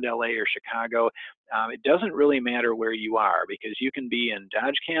or around LA or Chicago, it doesn't really matter where you are, because you can be in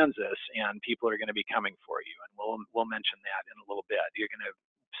Dodge, Kansas, and people are going to be coming for you. And we'll mention that in a little bit. You're going to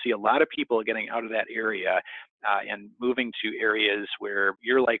see a lot of people getting out of that area and moving to areas where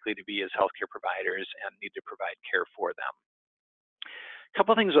you're likely to be as healthcare providers and need to provide care for them. A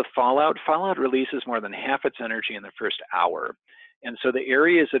couple things with fallout. Fallout releases more than half its energy in the first hour. And so the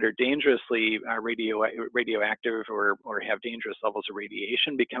areas that are dangerously radioactive or have dangerous levels of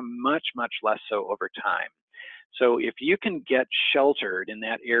radiation become much, much less so over time. So if you can get sheltered in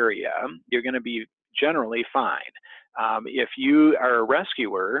that area, you're going to be generally fine. If you are a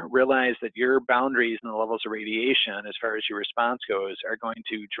rescuer, realize that your boundaries and the levels of radiation, as far as your response goes, are going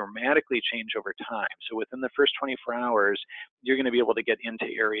to dramatically change over time. So within the first 24 hours, you're going to be able to get into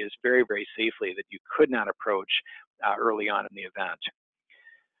areas very, very safely that you could not approach early on in the event.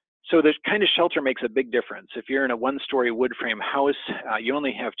 So the kind of shelter makes a big difference. If you're in a one-story wood frame house, you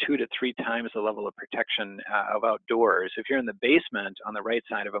only have 2 to 3 times the level of protection of outdoors. If you're in the basement on the right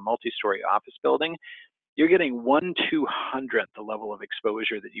side of a multi-story office building, you're getting 1/200th the level of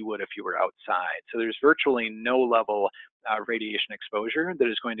exposure that you would if you were outside. So there's virtually no level of radiation exposure that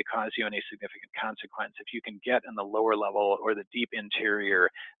is going to cause you any significant consequence if you can get in the lower level or the deep interior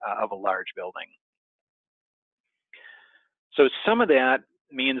of a large building. So some of that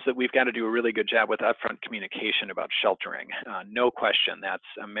means that we've got to do a really good job with upfront communication about sheltering. No question, that's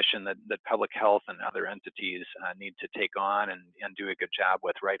a mission that public health and other entities need to take on and do a good job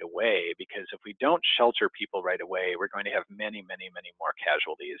with right away, because if we don't shelter people right away, we're going to have many, many, many more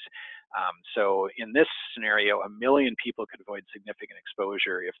casualties. So in this scenario, 1 million people could avoid significant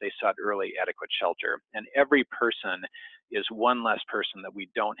exposure if they sought early adequate shelter. And every person is one less person that we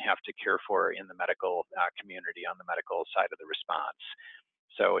don't have to care for in the medical community on the medical side of the response.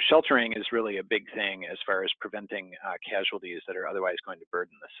 So sheltering is really a big thing as far as preventing casualties that are otherwise going to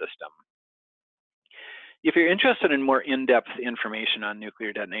burden the system. If you're interested in more in-depth information on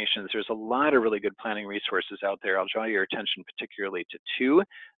nuclear detonations, there's a lot of really good planning resources out there. I'll draw your attention particularly to 2.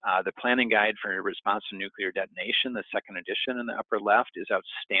 The Planning Guide for Response to Nuclear Detonation, the 2nd edition in the upper left, is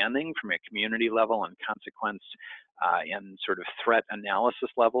outstanding from a community level and consequence and sort of threat analysis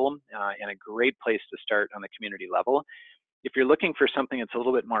level, and a great place to start on the community level. If you're looking for something that's a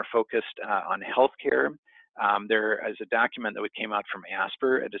little bit more focused on healthcare, there is a document that came out from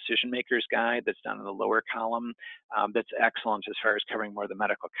ASPR, a decision maker's guide, that's down in the lower column, that's excellent as far as covering more of the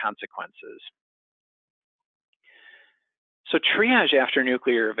medical consequences. So triage after a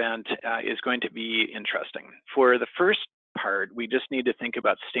nuclear event is going to be interesting. For the first part, we just need to think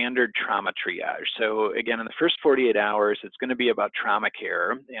about standard trauma triage. So again, in the first 48 hours, it's going to be about trauma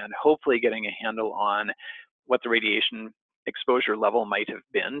care and hopefully getting a handle on what the radiation exposure level might have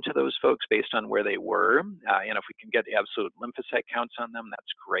been to those folks based on where they were. And if we can get absolute lymphocyte counts on them,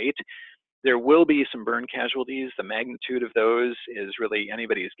 that's great. There will be some burn casualties. The magnitude of those is really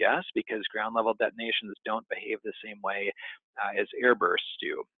anybody's guess, because ground level detonations don't behave the same way as airbursts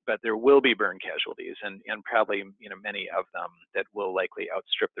do. But there will be burn casualties, and probably many of them that will likely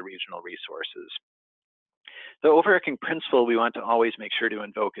outstrip the regional resources. The overarching principle we want to always make sure to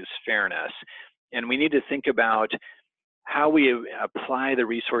invoke is fairness. And we need to think about how we apply the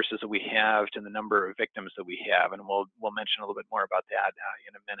resources that we have to the number of victims that we have. And we'll mention a little bit more about that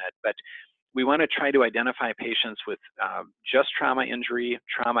in a minute. But we want to try to identify patients with just trauma injury,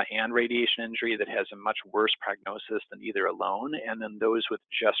 trauma and radiation injury that has a much worse prognosis than either alone, and then those with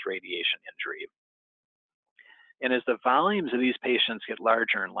just radiation injury. And as the volumes of these patients get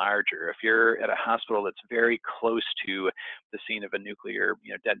larger and larger, if you're at a hospital that's very close to the scene of a nuclear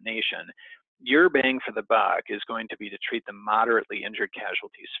detonation, your bang for the buck is going to be to treat the moderately injured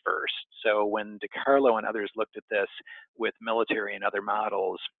casualties first. So when DiCarlo and others looked at this with military and other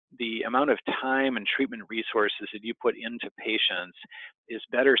models, the amount of time and treatment resources that you put into patients is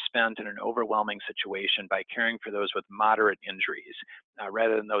better spent in an overwhelming situation by caring for those with moderate injuries,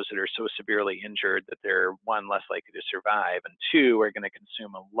 rather than those that are so severely injured that they're, 1, less likely to survive, and 2, are going to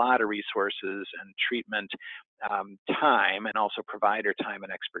consume a lot of resources and treatment time, and also provider time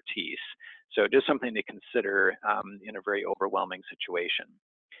and expertise. So just something to consider in a very overwhelming situation.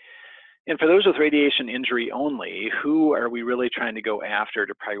 And for those with radiation injury only, who are we really trying to go after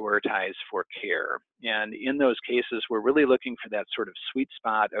to prioritize for care? And in those cases, we're really looking for that sort of sweet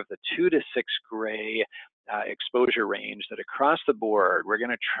spot of the 2 to 6 gray exposure range, that across the board, we're going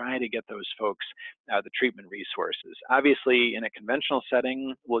to try to get those folks the treatment resources. Obviously, in a conventional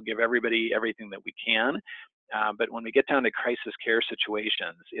setting, we'll give everybody everything that we can. But when we get down to crisis care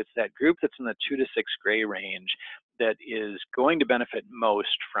situations, it's that group that's in the 2 to 6 gray range that is going to benefit most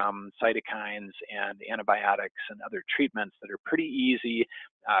from cytokines and antibiotics and other treatments that are pretty easy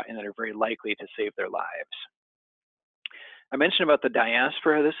and that are very likely to save their lives. I mentioned about the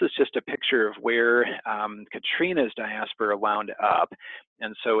diaspora. This is just a picture of where Katrina's diaspora wound up.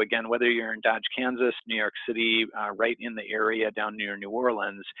 And so again, whether you're in Dodge, Kansas, New York City, right in the area down near New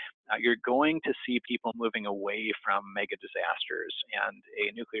Orleans, you're going to see people moving away from mega disasters. And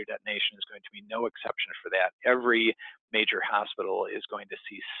a nuclear detonation is going to be no exception for that. Every major hospital is going to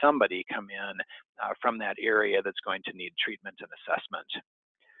see somebody come in from that area that's going to need treatment and assessment.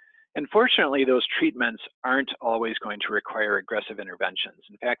 Unfortunately, those treatments aren't always going to require aggressive interventions.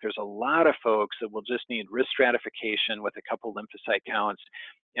 In fact, there's a lot of folks that will just need risk stratification with a couple lymphocyte counts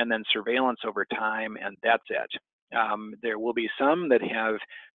and then surveillance over time, and that's it. There will be some that have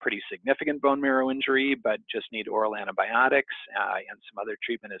pretty significant bone marrow injury, but just need oral antibiotics and some other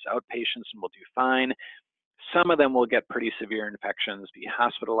treatment as outpatients and will do fine. Some of them will get pretty severe infections, be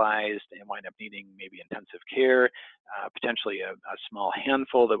hospitalized, and wind up needing maybe intensive care, potentially a small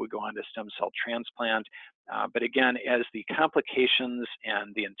handful that would go on to stem cell transplant. But again, as the complications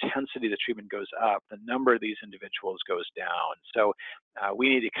and the intensity of the treatment goes up, the number of these individuals goes down. So we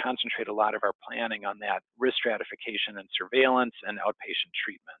need to concentrate a lot of our planning on that risk stratification and surveillance and outpatient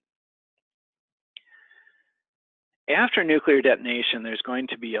treatment. After nuclear detonation, there's going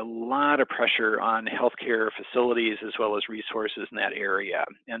to be a lot of pressure on healthcare facilities as well as resources in that area.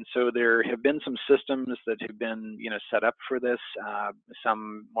 And so there have been some systems that have been, set up for this,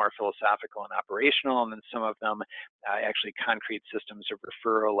 some more philosophical and operational, and then some of them actually concrete systems of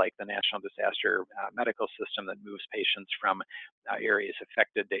referral, like the National Disaster Medical System that moves patients from areas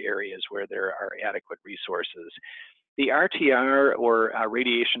affected to areas where there are adequate resources. The RTR, or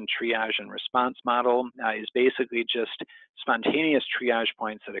radiation triage and response model, is basically just spontaneous triage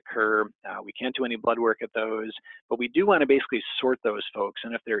points that occur. We can't do any blood work at those, but we do want to basically sort those folks.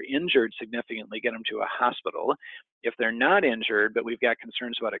 And if they're injured significantly, get them to a hospital. If they're not injured, but we've got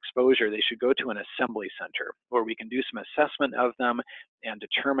concerns about exposure, they should go to an assembly center where we can do some assessment of them and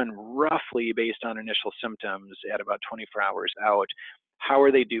determine roughly based on initial symptoms at about 24 hours out, how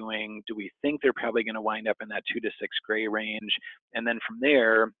are they doing? Do we think they're probably going to wind up in that 2 to 6 gray range? And then from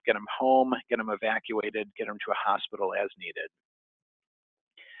there, get them home, get them evacuated, get them to a hospital as needed.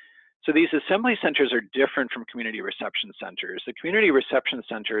 So these assembly centers are different from community reception centers. The community reception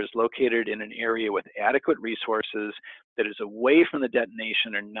center is located in an area with adequate resources that is away from the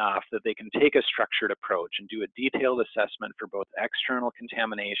detonation enough that they can take a structured approach and do a detailed assessment for both external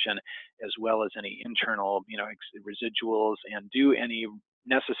contamination as well as any internal, residuals, and do any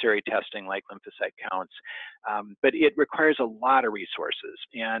necessary testing like lymphocyte counts. But it requires a lot of resources,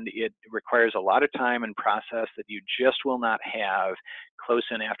 and it requires a lot of time and process that you just will not have close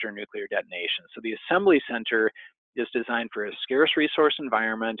in after a nuclear detonation. So the assembly center is designed for a scarce resource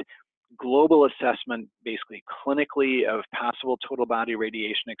environment, global assessment, basically clinically, of possible total body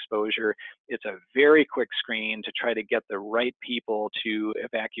radiation exposure. It's a very quick screen to try to get the right people to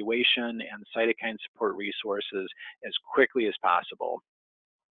evacuation and cytokine support resources as quickly as possible.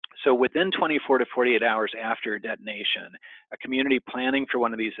 So within 24 to 48 hours after detonation, a community planning for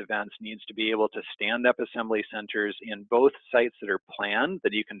one of these events needs to be able to stand up assembly centers in both sites that are planned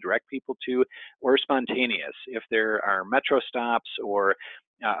that you can direct people to, or spontaneous. If there are metro stops or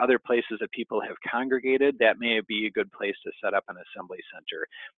other places that people have congregated, that may be a good place to set up an assembly center.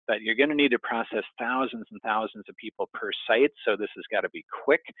 But you're going to need to process thousands and thousands of people per site, so this has got to be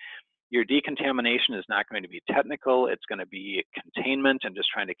quick. Your decontamination is not going to be technical. It's going to be containment and just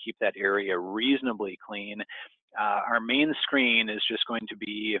trying to keep that area reasonably clean. Our main screen is just going to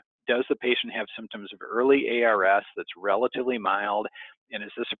be, does the patient have symptoms of early ARS that's relatively mild? And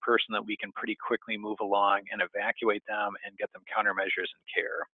is this a person that we can pretty quickly move along and evacuate them and get them countermeasures and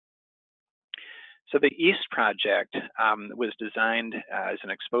care? So the EAST project was designed as an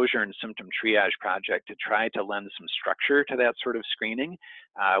exposure and symptom triage project to try to lend some structure to that sort of screening.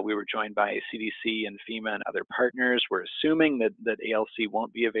 We were joined by CDC and FEMA and other partners. We're assuming that ALC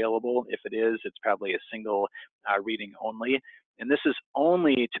won't be available. If it is, it's probably a single reading only. And this is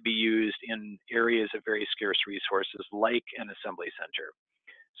only to be used in areas of very scarce resources like an assembly center.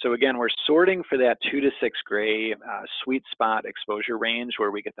 So again, we're sorting for that 2 to 6 gray sweet spot exposure range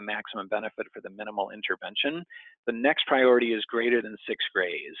where we get the maximum benefit for the minimal intervention. The next priority is greater than 6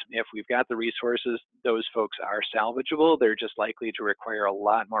 grays. If we've got the resources, those folks are salvageable. They're just likely to require a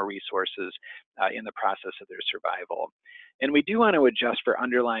lot more resources in the process of their survival. And we do want to adjust for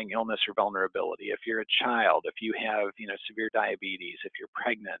underlying illness or vulnerability. If you're a child, if you have severe diabetes, if you're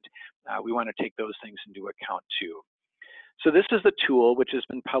pregnant, we want to take those things into account too. So this is the tool which has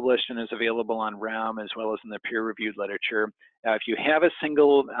been published and is available on REM as well as in the peer-reviewed literature. If you have a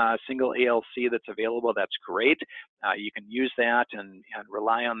single ALC that's available, that's great. You can use that and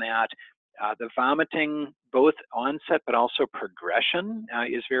rely on that. The vomiting, both onset but also progression, is very onset but also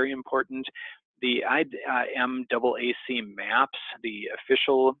progression is very important. The IMAAC maps, the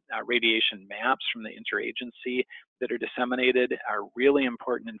official radiation maps from the interagency that are disseminated, are really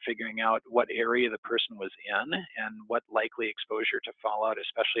important in figuring out what area the person was in and what likely exposure to fallout,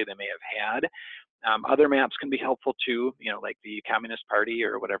 especially they may have had. Other maps can be helpful too, like the Communist Party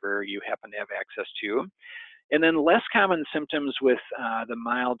or whatever you happen to have access to. And then less common symptoms with the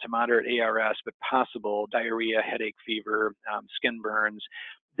mild to moderate ARS, but possible diarrhea, headache, fever, skin burns.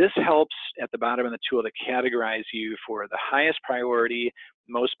 This helps at the bottom of the tool to categorize you for the highest priority,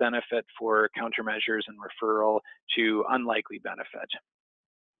 most benefit for countermeasures and referral to unlikely benefit.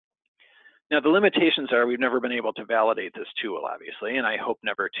 Now, the limitations are we've never been able to validate this tool, obviously, and I hope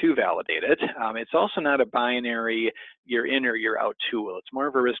never to validate it. It's also not a binary you're in or you're out tool. It's more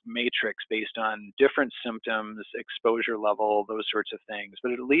of a risk matrix based on different symptoms, exposure level, those sorts of things.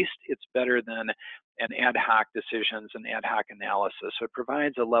 But at least it's better than an ad hoc decisions and ad hoc analysis. So it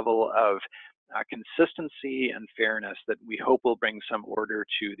provides a level of consistency and fairness that we hope will bring some order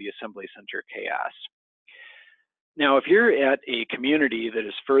to the assembly center chaos. Now, if you're at a community that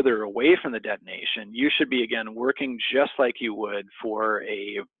is further away from the detonation, you should be, again, working just like you would for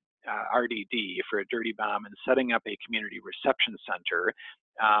a RDD, for a dirty bomb, and setting up a community reception center.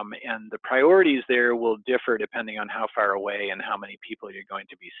 And the priorities there will differ depending on how far away and how many people you're going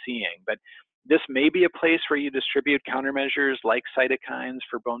to be seeing. But this may be a place where you distribute countermeasures like cytokines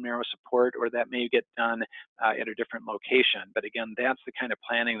for bone marrow support, or that may get done at a different location. But again, that's the kind of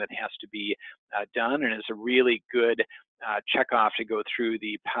planning that has to be done, and is a really good checkoff to go through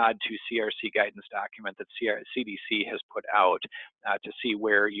the POD to CRC guidance document that CDC has put out to see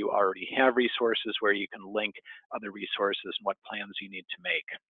where you already have resources, where you can link other resources, and what plans you need to make.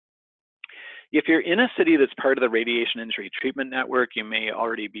 If you're in a city that's part of the Radiation Injury Treatment Network, you may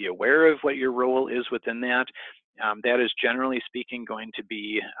already be aware of what your role is within that. That is generally speaking going to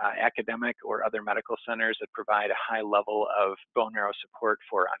be academic or other medical centers that provide a high level of bone marrow support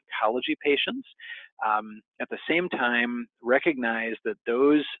for oncology patients. At the same time, recognize that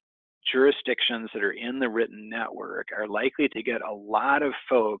those jurisdictions that are in the written network are likely to get a lot of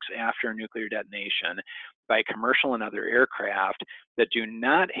folks after a nuclear detonation by commercial and other aircraft that do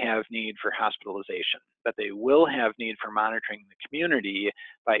not have need for hospitalization, but they will have need for monitoring the community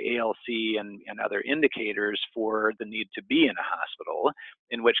by ALC and other indicators for the need to be in a hospital,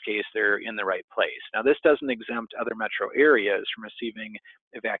 in which case they're in the right place. Now, this doesn't exempt other metro areas from receiving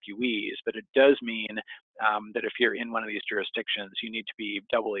evacuees, but it does mean that if you're in one of these jurisdictions, you need to be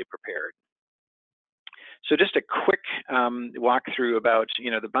doubly prepared. So just a quick walkthrough about,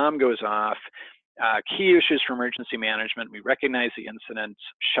 the bomb goes off. Key issues for emergency management: we recognize the incident,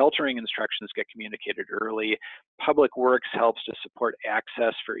 sheltering instructions get communicated early, public works helps to support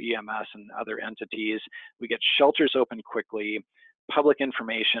access for EMS and other entities, we get shelters open quickly, public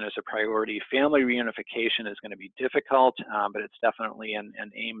information is a priority, family reunification is going to be difficult, but it's definitely an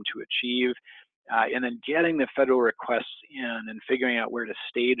aim to achieve. And then getting the federal requests in and figuring out where to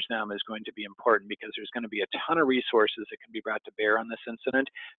stage them is going to be important, because there's going to be a ton of resources that can be brought to bear on this incident,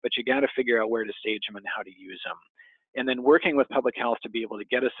 but you got to figure out where to stage them and how to use them. And then working with public health to be able to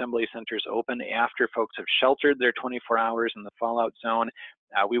get assembly centers open after folks have sheltered their 24 hours in the fallout zone.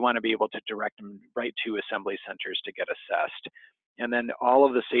 We want to be able to direct them right to assembly centers to get assessed. And then all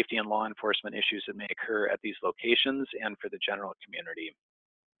of the safety and law enforcement issues that may occur at these locations and for the general community.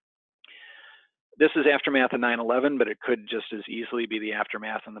 This is aftermath of 9/11, but it could just as easily be the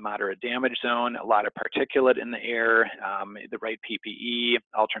aftermath in the moderate damage zone. A lot of particulate in the air, the right PPE,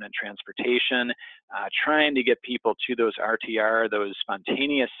 alternate transportation, trying to get people to those RTR, those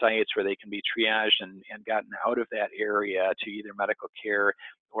spontaneous sites where they can be triaged and gotten out of that area to either medical care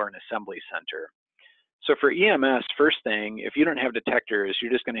or an assembly center. So for EMS, first thing, if you don't have detectors,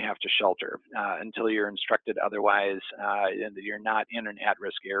 you're just going to have to shelter until you're instructed otherwise, and that you're not in an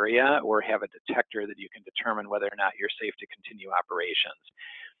at-risk area or have a detector that you can determine whether or not you're safe to continue operations.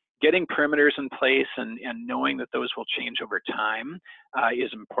 Getting perimeters in place and knowing that those will change over time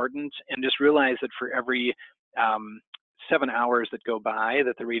is important, and just realize that for every 7 hours that go by,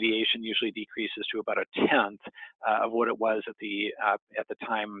 that the radiation usually decreases to about 1/10 of what it was at the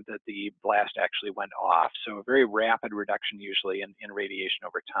time that the blast actually went off. So a very rapid reduction usually in radiation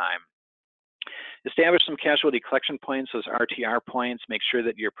over time. Establish some casualty collection points, those RTR points. Make sure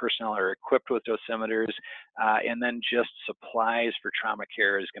that your personnel are equipped with dosimeters, and then just supplies for trauma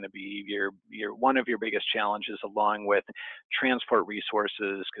care is going to be one of your biggest challenges, along with transport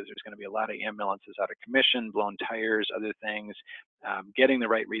resources, because there's going to be a lot of ambulances out of commission, blown tires, other things. Getting the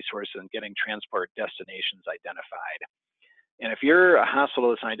right resources and getting transport destinations identified. And if you're a hospital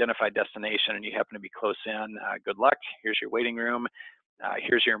that's an identified destination and you happen to be close in, good luck. Here's your waiting room.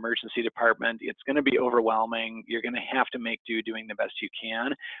 Here's your emergency department. It's going to be overwhelming. You're going to have to make do doing the best you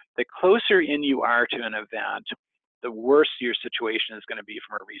can. The closer in you are to an event, the worse your situation is going to be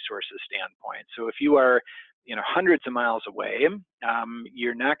from a resources standpoint. So if you are hundreds of miles away,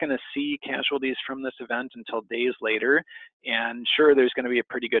 you're not going to see casualties from this event until days later. And sure, there's going to be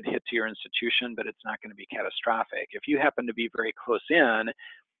a pretty good hit to your institution, but it's not going to be catastrophic. If you happen to be very close in,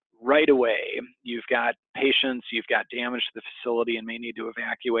 right away, you've got patients, you've got damage to the facility and may need to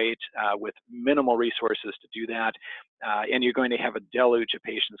evacuate with minimal resources to do that. And you're going to have a deluge of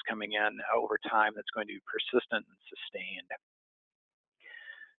patients coming in over time that's going to be persistent and sustained.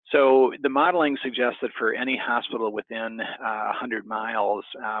 So the modeling suggests that for any hospital within 100 miles,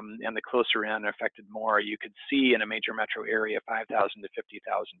 and the closer in affected more, you could see in a major metro area 5,000 to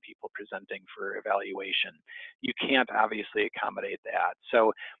 50,000 people presenting for evaluation. You can't obviously accommodate that.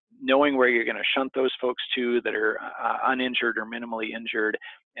 So knowing where you're going to shunt those folks to that are uninjured or minimally injured,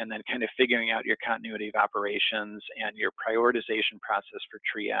 and then kind of figuring out your continuity of operations and your prioritization process for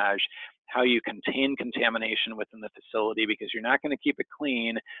triage, how you contain contamination within the facility, because you're not going to keep it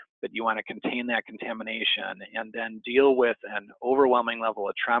clean, but you want to contain that contamination, and then deal with an overwhelming level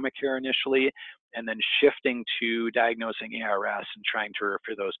of trauma care initially, and then shifting to diagnosing ARS and trying to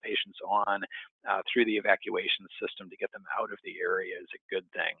refer those patients on through the evacuation system to get them out of the area is a good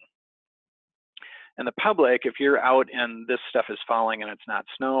thing. And the public, if you're out and this stuff is falling and it's not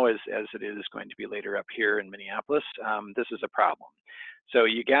snow, as it is going to be later up here in Minneapolis, this is a problem. So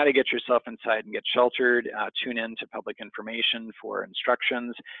you got to get yourself inside and get sheltered, tune in to public information for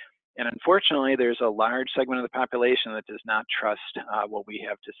instructions. And unfortunately, there's a large segment of the population that does not trust what we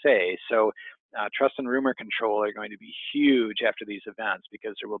have to say. So trust and rumor control are going to be huge after these events,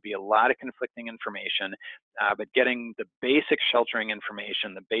 because there will be a lot of conflicting information, but getting the basic sheltering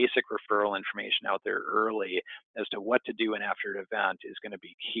information, the basic referral information out there early as to what to do after an event is going to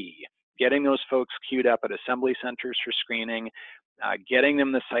be key. Getting those folks queued up at assembly centers for screening, getting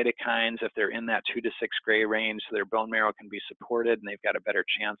them the cytokines if they're in that 2 to 6 gray range so their bone marrow can be supported and they've got a better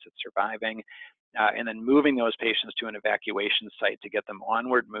chance at surviving. And then moving those patients to an evacuation site to get them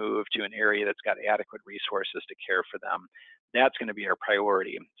onward move to an area that's got adequate resources to care for them. That's going to be our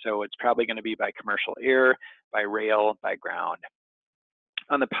priority. So it's probably going to be by commercial air, by rail, by ground.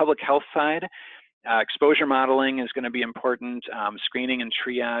 On the public health side, exposure modeling is going to be important. Screening and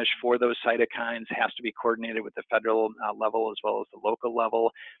triage for those cytokines has to be coordinated with the federal level as well as the local level.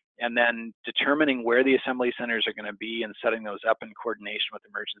 And then determining where the assembly centers are going to be and setting those up in coordination with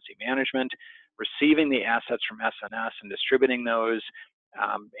emergency management, receiving the assets from SNS and distributing those,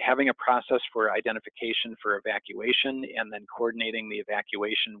 having a process for identification for evacuation, and then coordinating the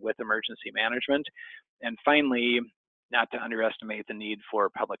evacuation with emergency management. And finally, not to underestimate the need for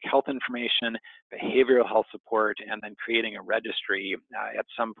public health information, behavioral health support, and then creating a registry at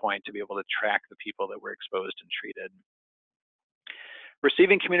some point to be able to track the people that were exposed and treated.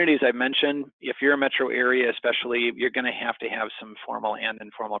 Receiving communities, I mentioned, if you're a metro area especially, you're going to have some formal and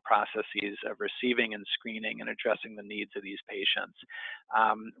informal processes of receiving and screening and addressing the needs of these patients.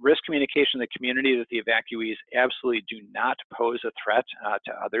 Risk communication to the community that the evacuees absolutely do not pose a threat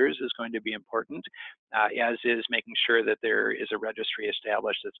to others is going to be important, as is making sure that there is a registry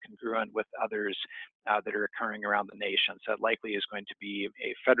established that's congruent with others that are occurring around the nation. So that likely is going to be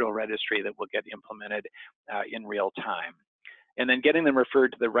a federal registry that will get implemented in real time. And then getting them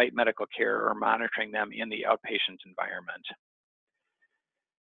referred to the right medical care or monitoring them in the outpatient environment.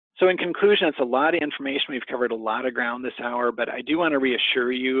 So in conclusion, it's a lot of information. We've covered a lot of ground this hour, but I do want to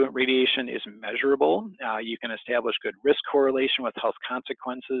reassure you, radiation is measurable. You can establish good risk correlation with health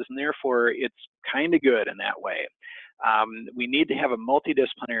consequences, and therefore it's kind of good in that way. We need to have a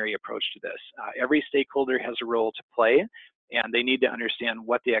multidisciplinary approach to this. Every stakeholder has a role to play, and they need to understand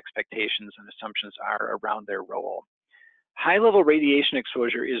what the expectations and assumptions are around their role. High-level radiation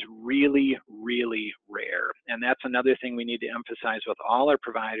exposure is really, really rare. And that's another thing we need to emphasize with all our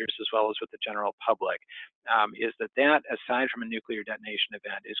providers as well as with the general public, is that aside from a nuclear detonation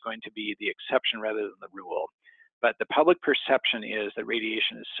event, is going to be the exception rather than the rule. But the public perception is that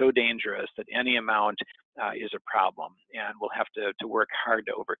radiation is so dangerous that any amount is a problem, and we'll have to work hard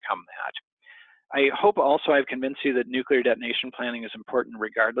to overcome that. I hope also I've convinced you that nuclear detonation planning is important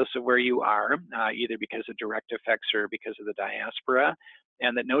regardless of where you are, either because of direct effects or because of the diaspora,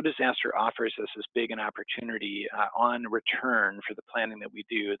 and that no disaster offers us as big an opportunity on return for the planning that we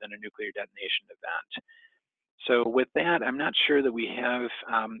do than a nuclear detonation event. So with that, I'm not sure that we have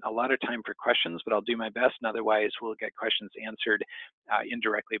a lot of time for questions, but I'll do my best, and otherwise we'll get questions answered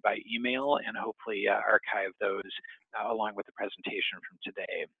indirectly by email and hopefully archive those along with the presentation from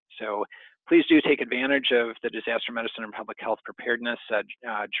today. So please do take advantage of the Disaster Medicine and Public Health Preparedness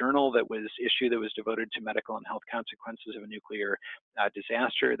journal that was issued that was devoted to medical and health consequences of a nuclear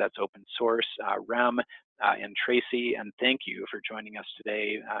disaster. That's open source. Rem and Tracy, and thank you for joining us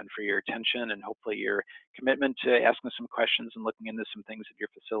today and for your attention and hopefully your commitment to asking some questions and looking into some things at your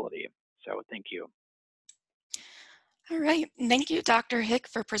facility. So thank you. All right, thank you, Dr. Hick,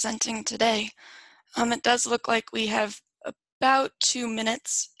 for presenting today. It does look like we have about 2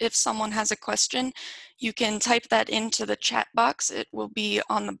 minutes. If someone has a question, you can type that into the chat box. It will be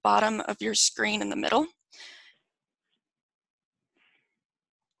on the bottom of your screen in the middle.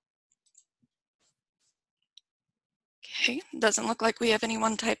 Okay, doesn't look like we have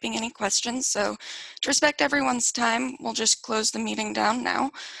anyone typing any questions, so to respect everyone's time, we'll just close the meeting down now.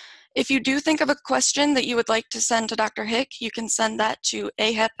 If you do think of a question that you would like to send to Dr. Hick, you can send that to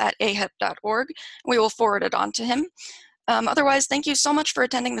ahep@ahep.org. We will forward it on to him. Otherwise, thank you so much for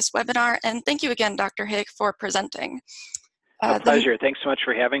attending this webinar, and thank you again, Dr. Hick, for presenting. A pleasure. Thanks so much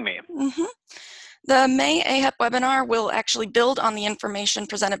for having me. The May AHEP webinar will actually build on the information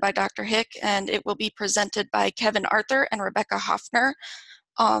presented by Dr. Hick, and it will be presented by Kevin Arthur and Rebecca Hoffner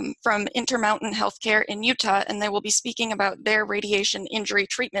from Intermountain Healthcare in Utah, and they will be speaking about their radiation injury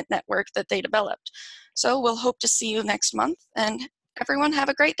treatment network that they developed. So we'll hope to see you next month, and everyone have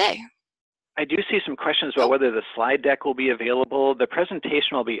a great day. I do see some questions about whether the slide deck will be available. The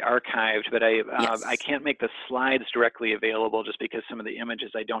presentation will be archived, but I can't make the slides directly available just because some of the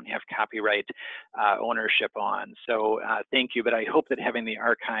images I don't have copyright ownership on. So thank you, but I hope that having the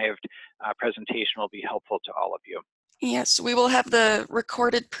archived presentation will be helpful to all of you. Yes, we will have the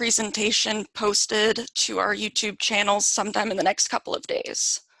recorded presentation posted to our YouTube channels sometime in the next couple of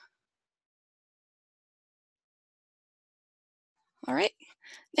days. All right.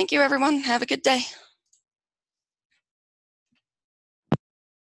 Thank you, everyone. Have a good day.